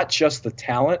 It's not just the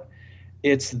talent.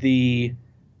 It's it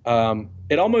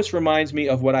almost reminds me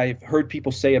of what I've heard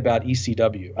people say about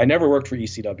ECW. I never worked for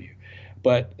ECW,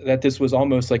 but that this was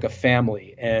almost like a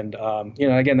family. And,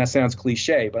 again, that sounds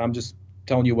cliche, but I'm just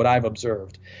telling you what I've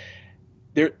observed.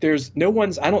 There's no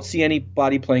one's. I don't see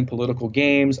anybody playing political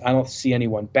games. I don't see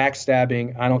anyone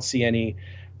backstabbing. I don't see any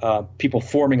people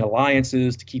forming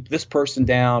alliances to keep this person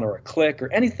down or a clique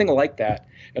or anything like that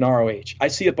in ROH. I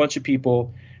see a bunch of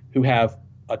people who have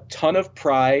a ton of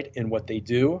pride in what they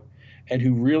do and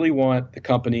who really want the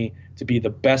company to be the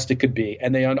best it could be.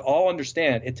 And they all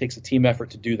understand it takes a team effort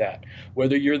to do that.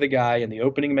 Whether you're the guy in the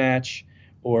opening match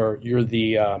or you're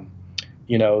the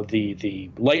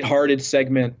lighthearted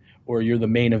segment, or you're the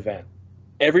main event.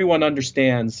 Everyone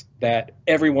understands that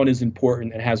everyone is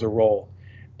important and has a role.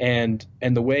 And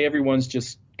the way everyone's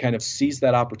just kind of sees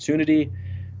that opportunity,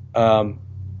 I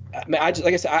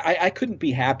couldn't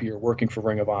be happier working for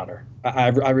Ring of Honor. I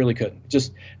really couldn't.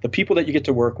 Just the people that you get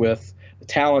to work with, the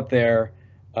talent there.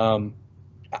 I'm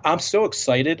so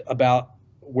excited about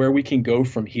where we can go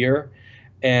from here.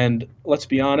 And let's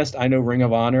be honest, I know Ring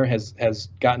of Honor has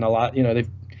gotten a lot,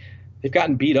 they've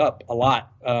gotten beat up a lot.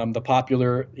 The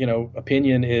popular,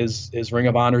 opinion is Ring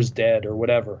of Honor's dead or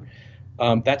whatever.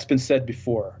 That's been said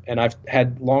before. And I've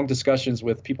had long discussions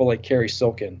with people like Kerry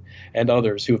Silkin and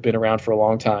others who have been around for a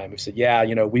long time who said, yeah,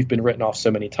 we've been written off so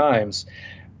many times.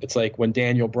 It's like when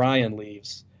Bryan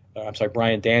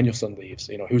Danielson leaves,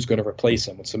 who's going to replace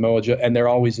him? When Samoa Joe, and there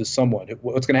always is someone.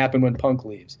 What's going to happen when Punk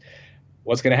leaves?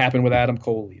 What's going to happen when Adam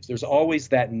Cole leaves? There's always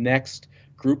that next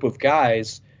group of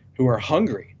guys who are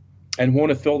hungry and want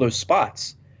to fill those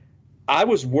spots. I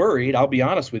was worried, I'll be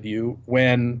honest with you,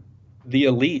 when the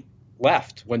Elite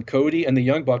left, when Cody and the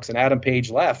Young Bucks and Adam Page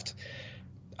left,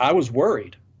 I was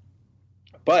worried.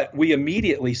 But we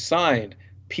immediately signed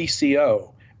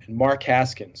PCO and Mark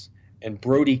Haskins and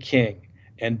Brody King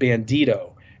and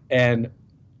Bandito. And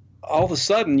all of a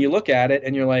sudden you look at it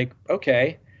and you're like,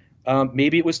 okay,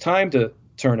 maybe it was time to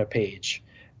turn a page.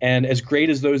 And as great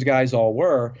as those guys all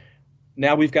were,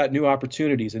 now we've got new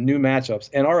opportunities and new matchups.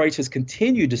 And ROH has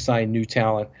continued to sign new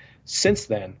talent since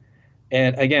then.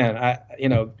 And again,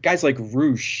 guys like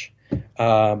Roosh,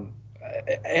 I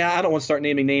don't want to start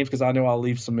naming names because I know I'll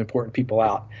leave some important people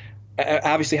out.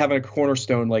 Obviously, having a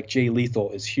cornerstone like Jay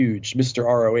Lethal is huge. Mr.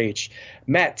 ROH.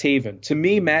 Matt Taven. To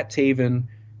me, Matt Taven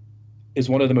is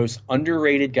one of the most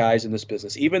underrated guys in this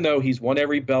business. Even though he's won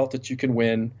every belt that you can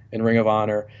win in Ring of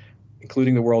Honor,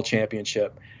 including the World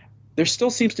Championship, there still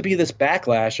seems to be this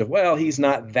backlash of, well, he's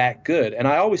not that good. And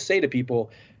I always say to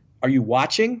people, are you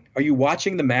watching? Are you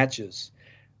watching the matches?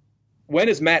 When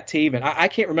is Matt Taven? I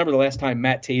can't remember the last time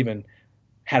Matt Taven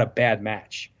had a bad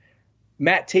match.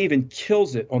 Matt Taven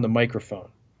kills it on the microphone.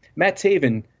 Matt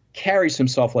Taven carries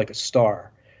himself like a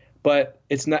star. But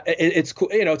it's not. It's cool.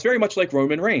 It's very much like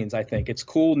Roman Reigns. I think it's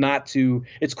cool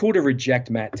It's cool to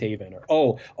reject Matt Taven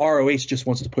or ROH just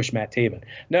wants to push Matt Taven.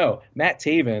 No, Matt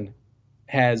Taven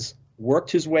has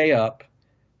worked his way up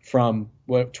from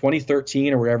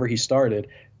 2013 or wherever he started,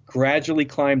 gradually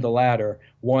climbed the ladder,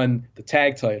 won the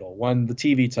tag title, won the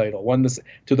TV title, won this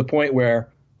to the point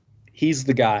where he's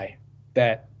the guy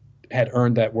that had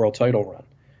earned that world title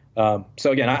run. So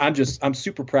again, I'm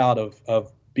super proud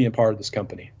of being part of this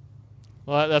company.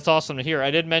 Well, that's awesome to hear.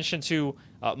 I did mention to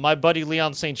my buddy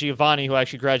Leon St. Giovanni, who I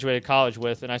actually graduated college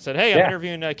with, and I said, hey, I'm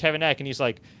interviewing Kevin Eck, and he's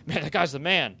like, man, that guy's the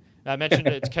man. And I mentioned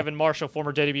it's Kevin Marshall,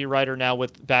 former WWE writer, now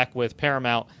back with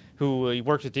Paramount, who he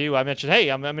worked with you. I mentioned, hey,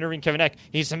 I'm interviewing Kevin Eck.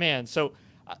 He's the man. So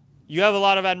you have a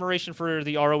lot of admiration for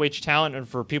the ROH talent and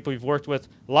for people you've worked with.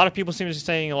 A lot of people seem to be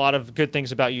saying a lot of good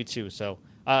things about you, too. So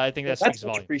I think that's much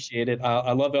appreciated.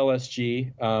 I love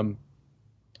LSG.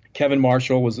 Kevin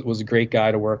Marshall was a great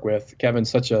guy to work with. Kevin's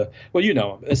such a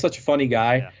funny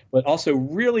guy, but also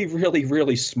really, really,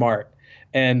 really smart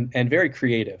and very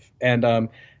creative. And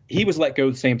he was let go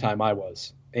the same time I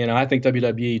was. I think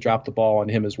WWE dropped the ball on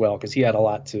him as well because he had a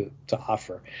lot to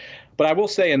offer. But I will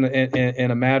say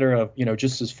in a matter of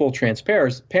just as full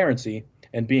transparency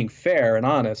and being fair and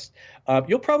honest,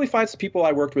 you'll probably find some people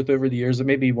I worked with over the years that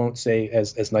maybe won't say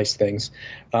as nice things.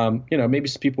 Maybe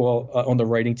some people on the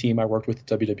writing team I worked with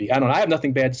at WWE. I don't know. I have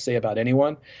nothing bad to say about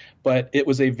anyone, but it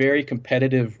was a very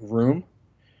competitive room.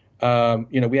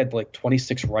 We had like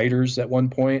 26 writers at one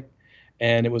point,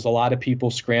 and it was a lot of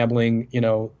people scrambling,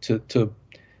 to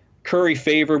curry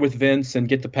favor with Vince and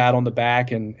get the pat on the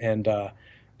back and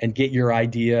get your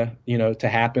idea, to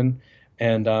happen.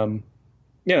 And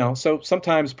so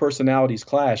sometimes personalities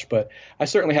clash, but I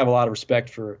certainly have a lot of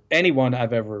respect for anyone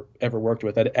I've ever worked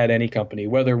with at any company,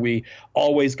 whether we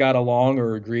always got along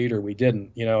or agreed or we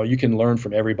didn't. You can learn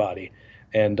from everybody.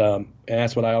 And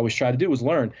that's what I always try to do is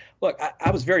learn. Look, I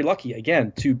was very lucky,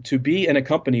 again, to be in a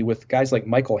company with guys like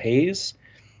Michael Hayes,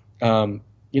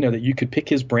 that you could pick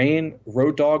his brain,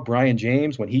 Road Dogg, Brian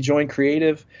James, when he joined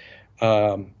Creative,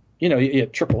 you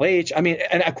had Triple H. I mean,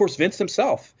 and of course, Vince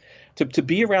himself. To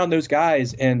be around those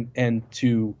guys and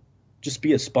to just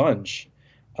be a sponge,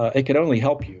 it can only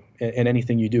help you in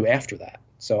anything you do after that.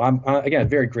 So I'm, again,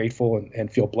 very grateful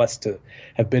and feel blessed to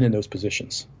have been in those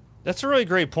positions. That's a really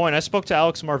great point. I spoke to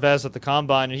Alex Marvez at the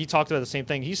Combine, and he talked about the same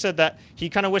thing. He said that he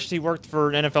kind of wished he worked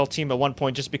for an NFL team at one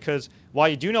point just because while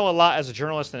you do know a lot as a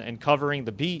journalist and covering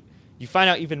the beat, you find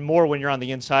out even more when you're on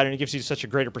the inside, and it gives you such a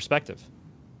greater perspective.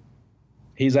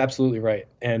 He's absolutely right.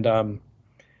 And,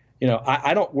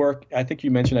 I don't work. I think you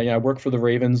mentioned I work for the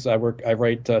Ravens. I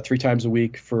write 3 times a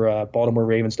week for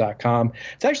BaltimoreRavens.com.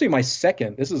 It's actually my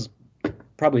second. This is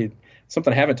probably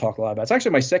something I haven't talked a lot about. It's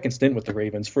actually my second stint with the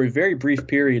Ravens. For a very brief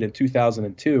period in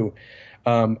 2002,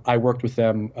 I worked with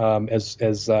them as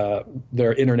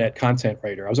their internet content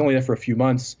writer. I was only there for a few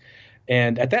months,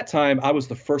 and at that time, I was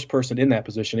the first person in that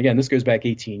position. Again, this goes back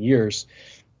 18 years,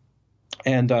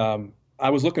 and I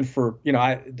was looking for,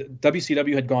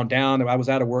 WCW had gone down, and I was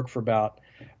out of work for about,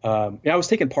 I was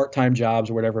taking part-time jobs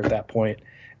or whatever at that point.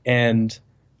 And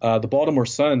the Baltimore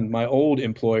Sun, my old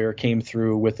employer, came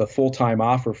through with a full-time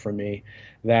offer for me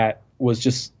that was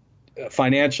just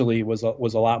financially was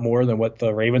a lot more than what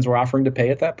the Ravens were offering to pay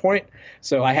at that point.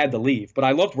 So I had to leave. But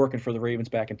I loved working for the Ravens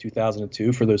back in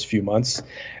 2002 for those few months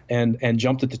and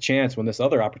jumped at the chance when this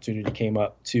other opportunity came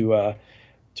up to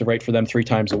write for them 3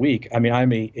 times a week. I mean,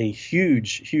 I'm a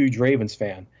huge, huge Ravens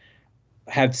fan.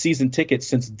 Had season tickets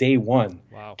since day one.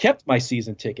 Wow. kept my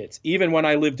season tickets. Even when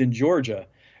I lived in Georgia,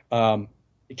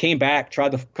 came back,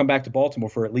 tried to come back to Baltimore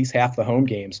for at least half the home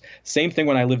games. Same thing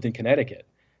when I lived in Connecticut.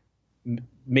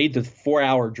 Made the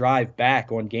 4-hour drive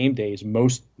back on game days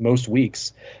most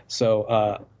weeks.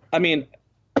 So, I mean,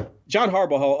 John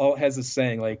Harbaugh has this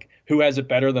saying, like, who has it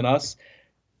better than us?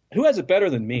 Who has it better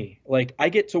than me? Like, I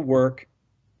get to work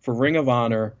for Ring of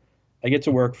Honor. I get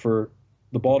to work for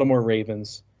the Baltimore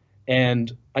Ravens, and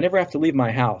I never have to leave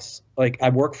my house. Like, I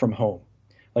work from home.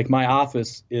 Like, my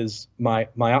office is my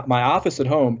office at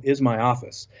home is my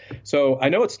office. So I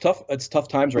know it's tough. It's tough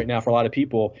times right now for a lot of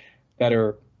people that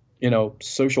are,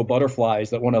 social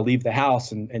butterflies that want to leave the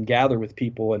house and gather with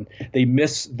people, and they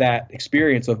miss that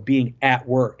experience of being at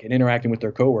work and interacting with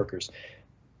their coworkers.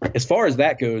 As far as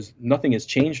that goes, nothing has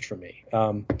changed for me.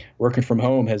 Working from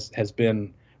home has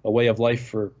been a way of life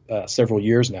for several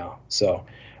years now. So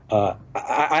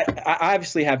I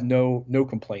obviously have no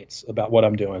complaints about what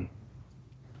I'm doing.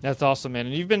 That's awesome, man.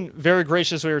 And you've been very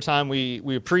gracious with your time.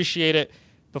 We appreciate it.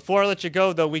 Before I let you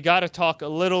go, though, we got to talk a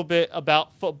little bit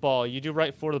about football. You do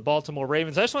write for the Baltimore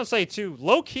Ravens. I just want to say, too,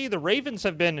 low-key, the Ravens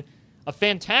have been a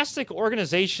fantastic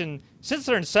organization since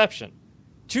their inception.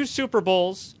 2 Super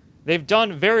Bowls. They've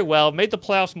done very well, made the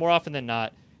playoffs more often than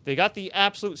not. They got the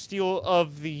absolute steal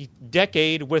of the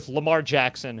decade with Lamar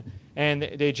Jackson, and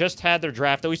they just had their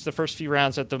draft, at least the first few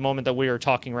rounds at the moment that we are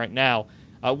talking right now.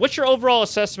 What's your overall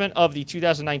assessment of the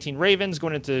 2019 Ravens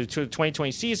going into the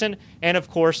 2020 season, and, of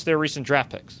course, their recent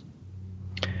draft picks?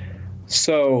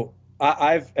 So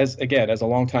as a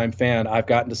longtime fan, I've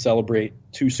gotten to celebrate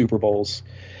 2 Super Bowls.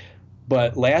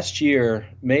 But last year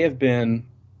may have been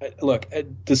 – look,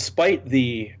 despite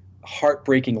the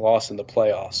heartbreaking loss in the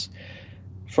playoffs,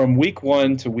 from week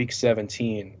 1 to week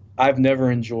 17, I've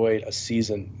never enjoyed a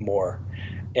season more.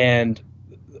 And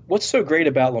what's so great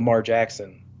about Lamar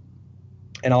Jackson –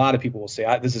 and a lot of people will say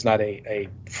this is not a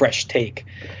fresh take,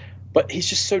 but he's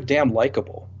just so damn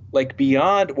likable. Like,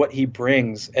 beyond what he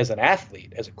brings as an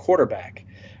athlete, as a quarterback,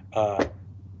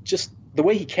 just the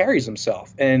way he carries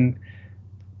himself and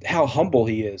how humble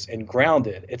he is and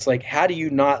grounded. It's like, how do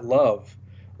you not love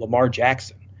Lamar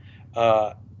Jackson?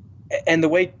 And the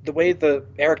way the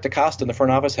Eric DeCosta and the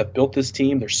front office have built this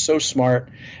team, they're so smart.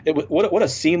 What a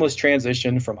seamless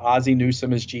transition from Ozzie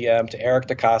Newsome as GM to Eric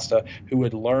DeCosta, who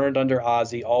had learned under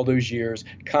Ozzie all those years,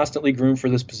 constantly groomed for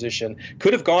this position,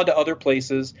 could have gone to other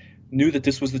places, knew that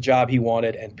this was the job he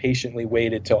wanted, and patiently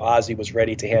waited till Ozzie was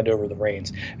ready to hand over the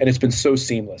reins. And it's been so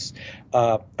seamless.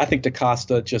 I think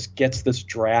DeCosta just gets this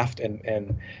draft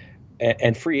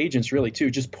and free agents really too,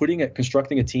 just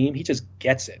constructing a team. He just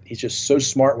gets it. He's just so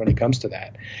smart when it comes to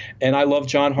that. And I love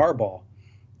John Harbaugh.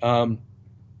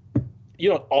 You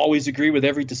don't always agree with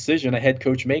every decision a head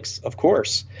coach makes, of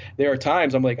course. There are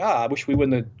times I'm like, I wish we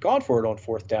wouldn't have gone for it on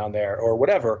 4th down there or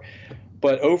whatever.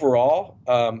 But overall,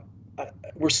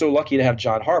 we're so lucky to have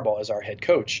John Harbaugh as our head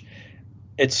coach.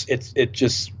 It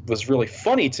just was really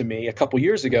funny to me a couple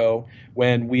years ago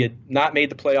when we had not made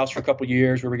the playoffs for a couple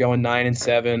years. We were going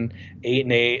 9-7,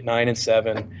 8-8,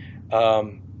 9-7,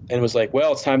 and it was like,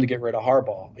 well, it's time to get rid of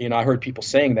Harbaugh. I heard people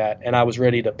saying that, and I was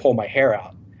ready to pull my hair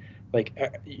out. Like,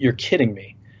 you're kidding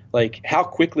me. Like, how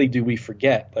quickly do we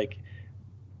forget? Like,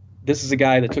 this is a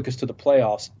guy that took us to the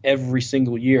playoffs every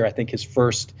single year. I think his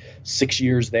first 6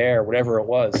 years there, whatever it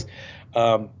was.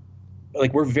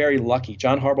 Like, we're very lucky.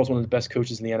 John Harbaugh is one of the best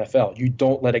coaches in the NFL. You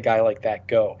don't let a guy like that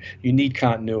go. You need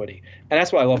continuity. And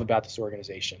that's what I love about this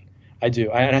organization. I do.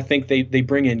 And I think they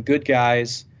bring in good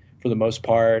guys for the most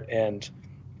part. And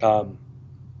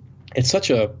it's such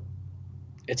a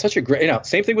great,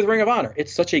 same thing with Ring of Honor.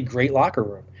 It's such a great locker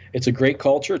room. It's a great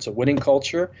culture. It's a winning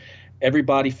culture.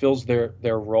 Everybody fills their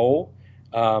role.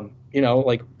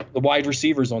 Like the wide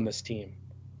receivers on this team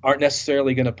aren't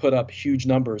necessarily going to put up huge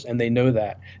numbers, and they know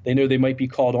that. They know they might be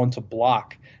called on to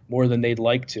block more than they'd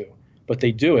like to, but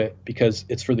they do it because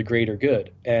it's for the greater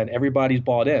good, and everybody's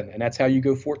bought in, and that's how you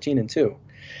go 14-2.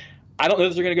 I don't know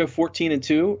if they're going to go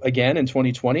 14-2 again in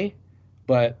 2020,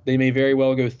 but they may very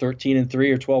well go 13-3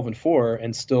 or 12-4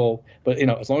 and still. But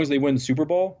as long as they win the Super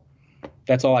Bowl,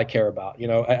 that's all I care about.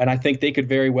 And I think they could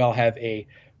very well have a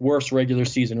worse regular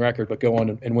season record, but go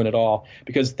on and win it all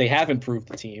because they have improved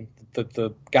the team.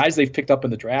 The guys they've picked up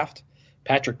in the draft,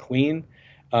 Patrick Queen,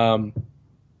 Devin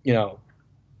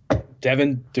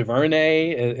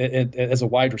Duvernay as a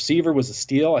wide receiver was a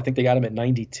steal. I think they got him at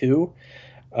 92.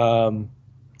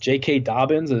 J.K.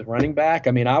 Dobbins at running back.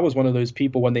 I mean, I was one of those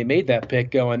people when they made that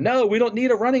pick going, no, we don't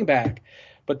need a running back.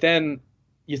 But then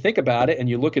you think about it and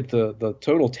you look at the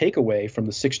total takeaway from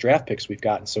the 6 draft picks we've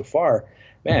gotten so far,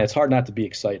 man, it's hard not to be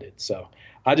excited. So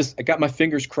I got my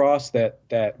fingers crossed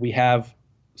that we have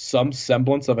some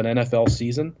semblance of an NFL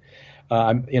season.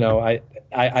 I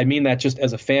mean that just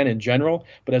as a fan in general,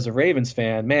 but as a Ravens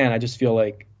fan, man, I just feel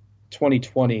like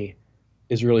 2020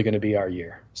 is really going to be our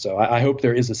year. So I hope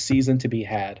there is a season to be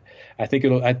had. I think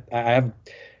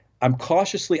I'm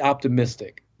cautiously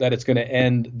optimistic that it's going to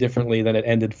end differently than it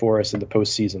ended for us in the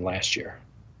postseason last year.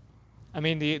 I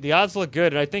mean, the odds look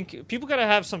good, and I think people got to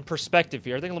have some perspective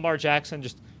here. I think Lamar Jackson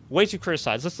just way too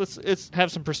criticized. Let's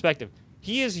have some perspective.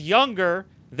 He is younger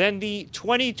than the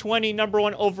 2020 number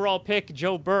 1 overall pick,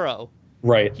 Joe Burrow.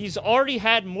 Right. He's already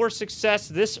had more success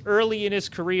this early in his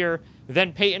career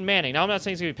than Peyton Manning. Now, I'm not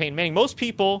saying it's going to be Peyton Manning. Most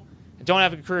people don't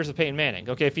have careers with Peyton Manning.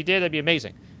 Okay, if he did, that'd be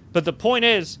amazing. But the point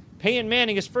is, Peyton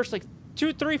Manning, his first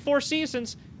 2, 3, 4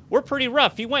 seasons were pretty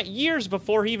rough. He went years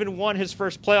before he even won his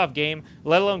first playoff game,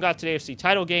 let alone got to the AFC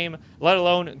title game, let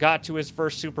alone got to his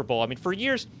first Super Bowl. I mean, for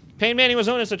years, Peyton Manning was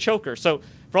known as a choker. So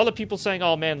for all the people saying,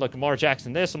 oh, man, look, Lamar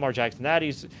Jackson this, Lamar Jackson that,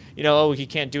 he's, he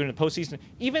can't do it in the postseason.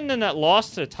 Even in that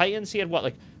loss to the Titans, he had,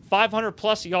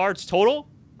 500-plus yards total?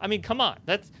 I mean, come on.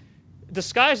 The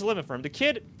sky's the limit for him. The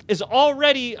kid is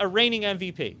already a reigning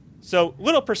MVP. So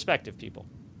little perspective, people.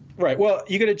 Right. Well,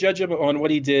 you're going to judge him on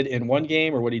what he did in one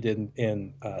game or what he did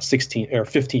in 16 or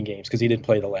 15 games because he didn't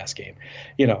play the last game.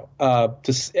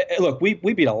 Look, we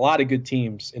beat a lot of good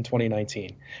teams in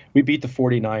 2019. We beat the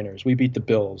 49ers. We beat the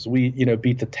Bills. We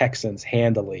beat the Texans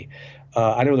handily.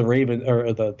 I know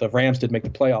the Rams didn't make the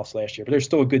playoffs last year, but they're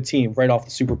still a good team right off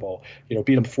the Super Bowl. Beat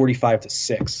them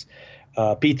 45-6.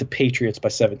 Beat the Patriots by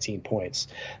 17 points.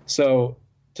 So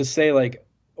to say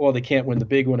well, they can't win the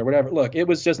big one or whatever. Look, it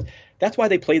was just that's why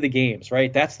they play the games,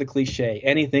 right? That's the cliche.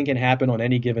 Anything can happen on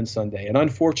any given Sunday. And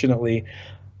unfortunately,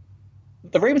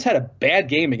 the Ravens had a bad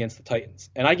game against the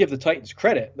Titans. And I give the Titans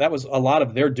credit. That was a lot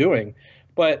of their doing.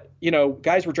 But,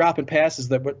 guys were dropping passes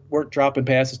that weren't dropping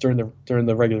passes during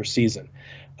the regular season.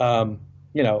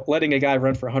 Letting a guy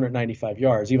run for 195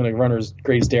 yards, even a runner as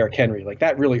great as Derrick Henry,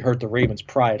 that really hurt the Ravens'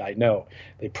 pride, I know.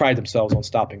 They pride themselves on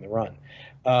stopping the run.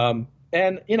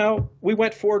 And we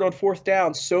went for it on 4th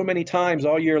down so many times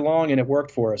all year long, and it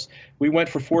worked for us. We went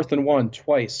for 4th and 1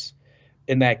 twice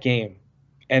in that game,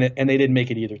 and they didn't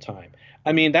make it either time.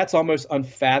 I mean, that's almost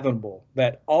unfathomable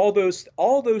that all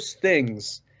those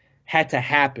things had to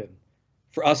happen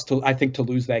for us to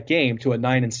lose that game to a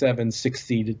 9-7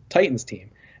 6-seeded Titans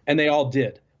team, and they all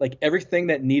did. Everything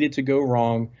that needed to go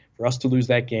wrong for us to lose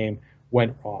that game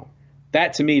went wrong.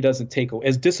 That to me doesn't take away,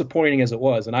 as disappointing as it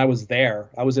was, and I was there.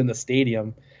 I was in the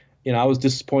stadium. I was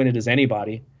disappointed as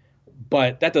anybody,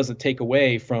 but that doesn't take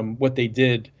away from what they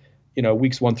did,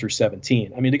 weeks 1 through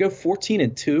 17. I mean, to go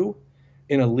 14-2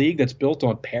 in a league that's built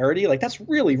on parity, that's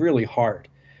really, really hard.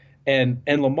 And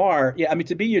Lamar,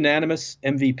 to be unanimous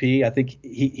MVP, I think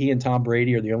he and Tom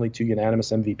Brady are the only 2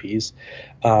 unanimous MVPs.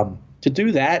 To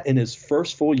do that in his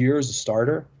first full year as a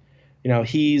starter,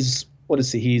 he's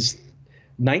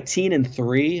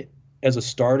 19-3 as a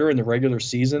starter in the regular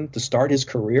season to start his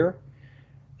career.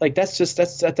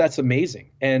 That's amazing.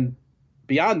 And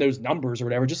beyond those numbers or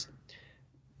whatever, just,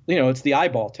 it's the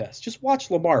eyeball test. Just watch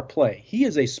Lamar play. He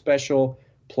is a special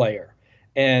player.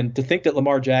 And to think that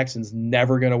Lamar Jackson's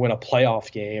never going to win a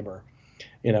playoff game or,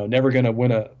 never going to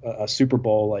win a Super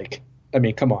Bowl,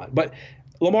 come on. But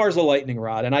Lamar's a lightning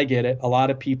rod, and I get it. A lot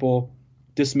of people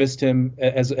dismissed him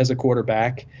as a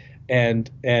quarterback, and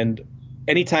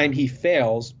anytime he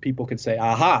fails, people can say,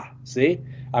 aha, see,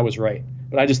 I was right.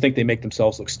 But I just think they make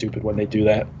themselves look stupid when they do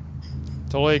that.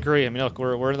 Totally agree. I mean, look,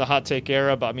 we're in the hot take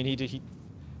era, but I mean, he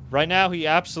right now he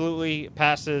absolutely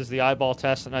passes the eyeball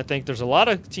test, and I think there's a lot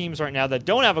of teams right now that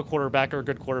don't have a quarterback or a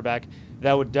good quarterback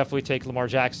that would definitely take Lamar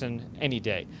Jackson any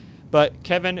day. But,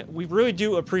 Kevin, we really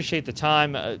do appreciate the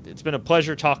time. It's been a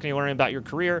pleasure talking to you, learning about your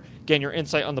career, getting your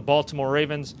insight on the Baltimore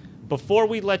Ravens. Before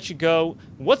we let you go,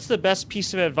 what's the best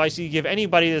piece of advice you give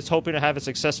anybody that's hoping to have a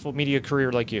successful media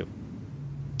career like you?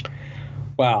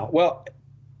 Wow. Well,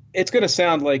 it's going to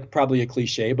sound like probably a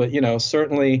cliche, but,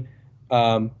 certainly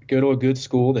go to a good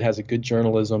school that has a good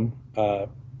journalism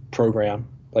program.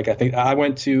 I think I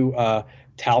went to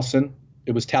Towson.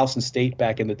 It was Towson State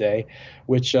back in the day,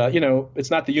 which,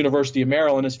 it's not the University of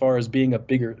Maryland as far as being a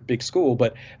big school,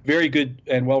 but very good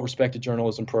and well-respected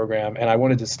journalism program. And I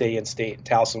wanted to stay in state. And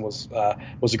Towson was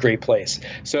a great place.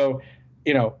 So,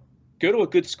 go to a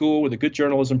good school with a good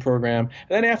journalism program.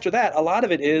 And then after that, a lot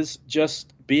of it is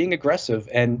just being aggressive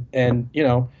and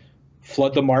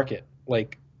flood the market.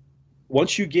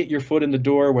 Once you get your foot in the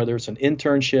door, whether it's an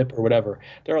internship or whatever,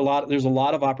 there's a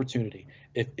lot of opportunity.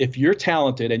 If you're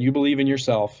talented and you believe in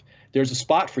yourself, there's a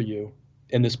spot for you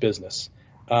in this business.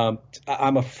 I'm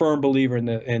a firm believer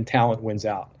in talent wins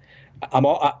out.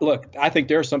 Look, I think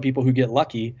there are some people who get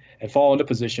lucky and fall into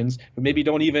positions who maybe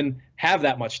don't even have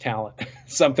that much talent.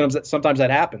 Sometimes that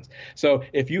happens. So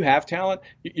if you have talent,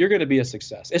 you're going to be a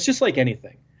success. It's just like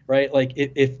anything, right? Like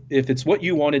if it's what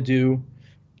you want to do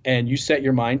and you set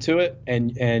your mind to it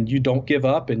and you don't give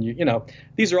up and you know,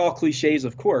 these are all cliches,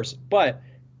 of course, but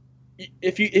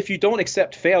if you don't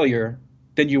accept failure,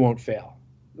 then you won't fail.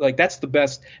 Like that's the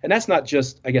best, and that's not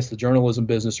just, I guess, the journalism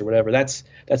business or whatever. That's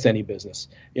any business.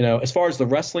 You know, as far as the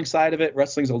wrestling side of it,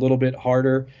 wrestling's a little bit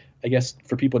harder, I guess,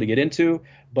 for people to get into,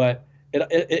 but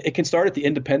it can start at the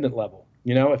independent level.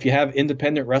 You know, if you have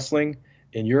independent wrestling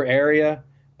in your area,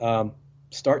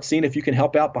 start seeing if you can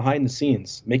help out behind the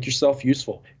scenes, make yourself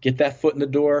useful, get that foot in the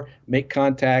door, make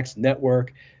contacts,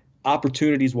 network.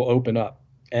 Opportunities will open up,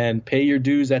 and pay your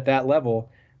dues at that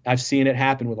level. I've seen it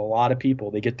happen with a lot of people.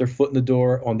 They get their foot in the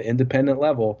door on the independent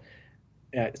level.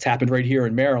 It's happened right here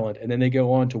in Maryland, and then they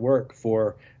go on to work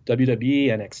for WWE,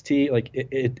 NXT. Like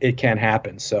it can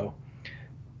happen. So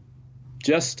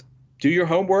just do your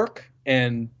homework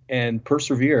and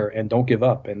persevere and don't give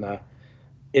up. And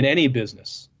in any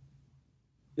business,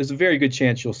 there's a very good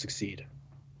chance you'll succeed.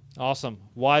 Awesome.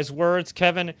 Wise words,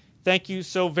 Kevin. Thank you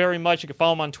so very much. You can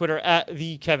follow him on Twitter at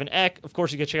 @TheKevinEck. Of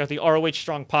course, you can check out the ROH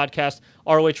Strong podcast,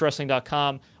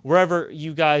 ROHWrestling.com, wherever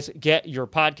you guys get your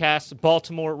podcasts,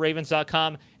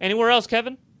 BaltimoreRavens.com. Anywhere else,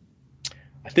 Kevin?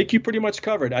 I think you pretty much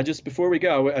covered. Before we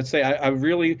go, I'd say I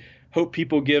really hope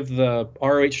people give the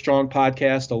ROH Strong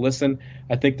podcast a listen.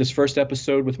 I think this first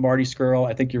episode with Marty Scurll,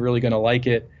 I think you're really going to like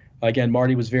it. Again,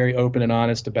 Marty was very open and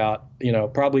honest about, you know,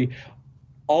 probably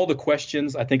all the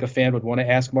questions I think a fan would want to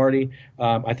ask Marty.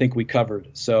 I think we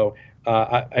covered. So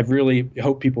I really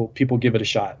hope people give it a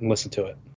shot and listen to it.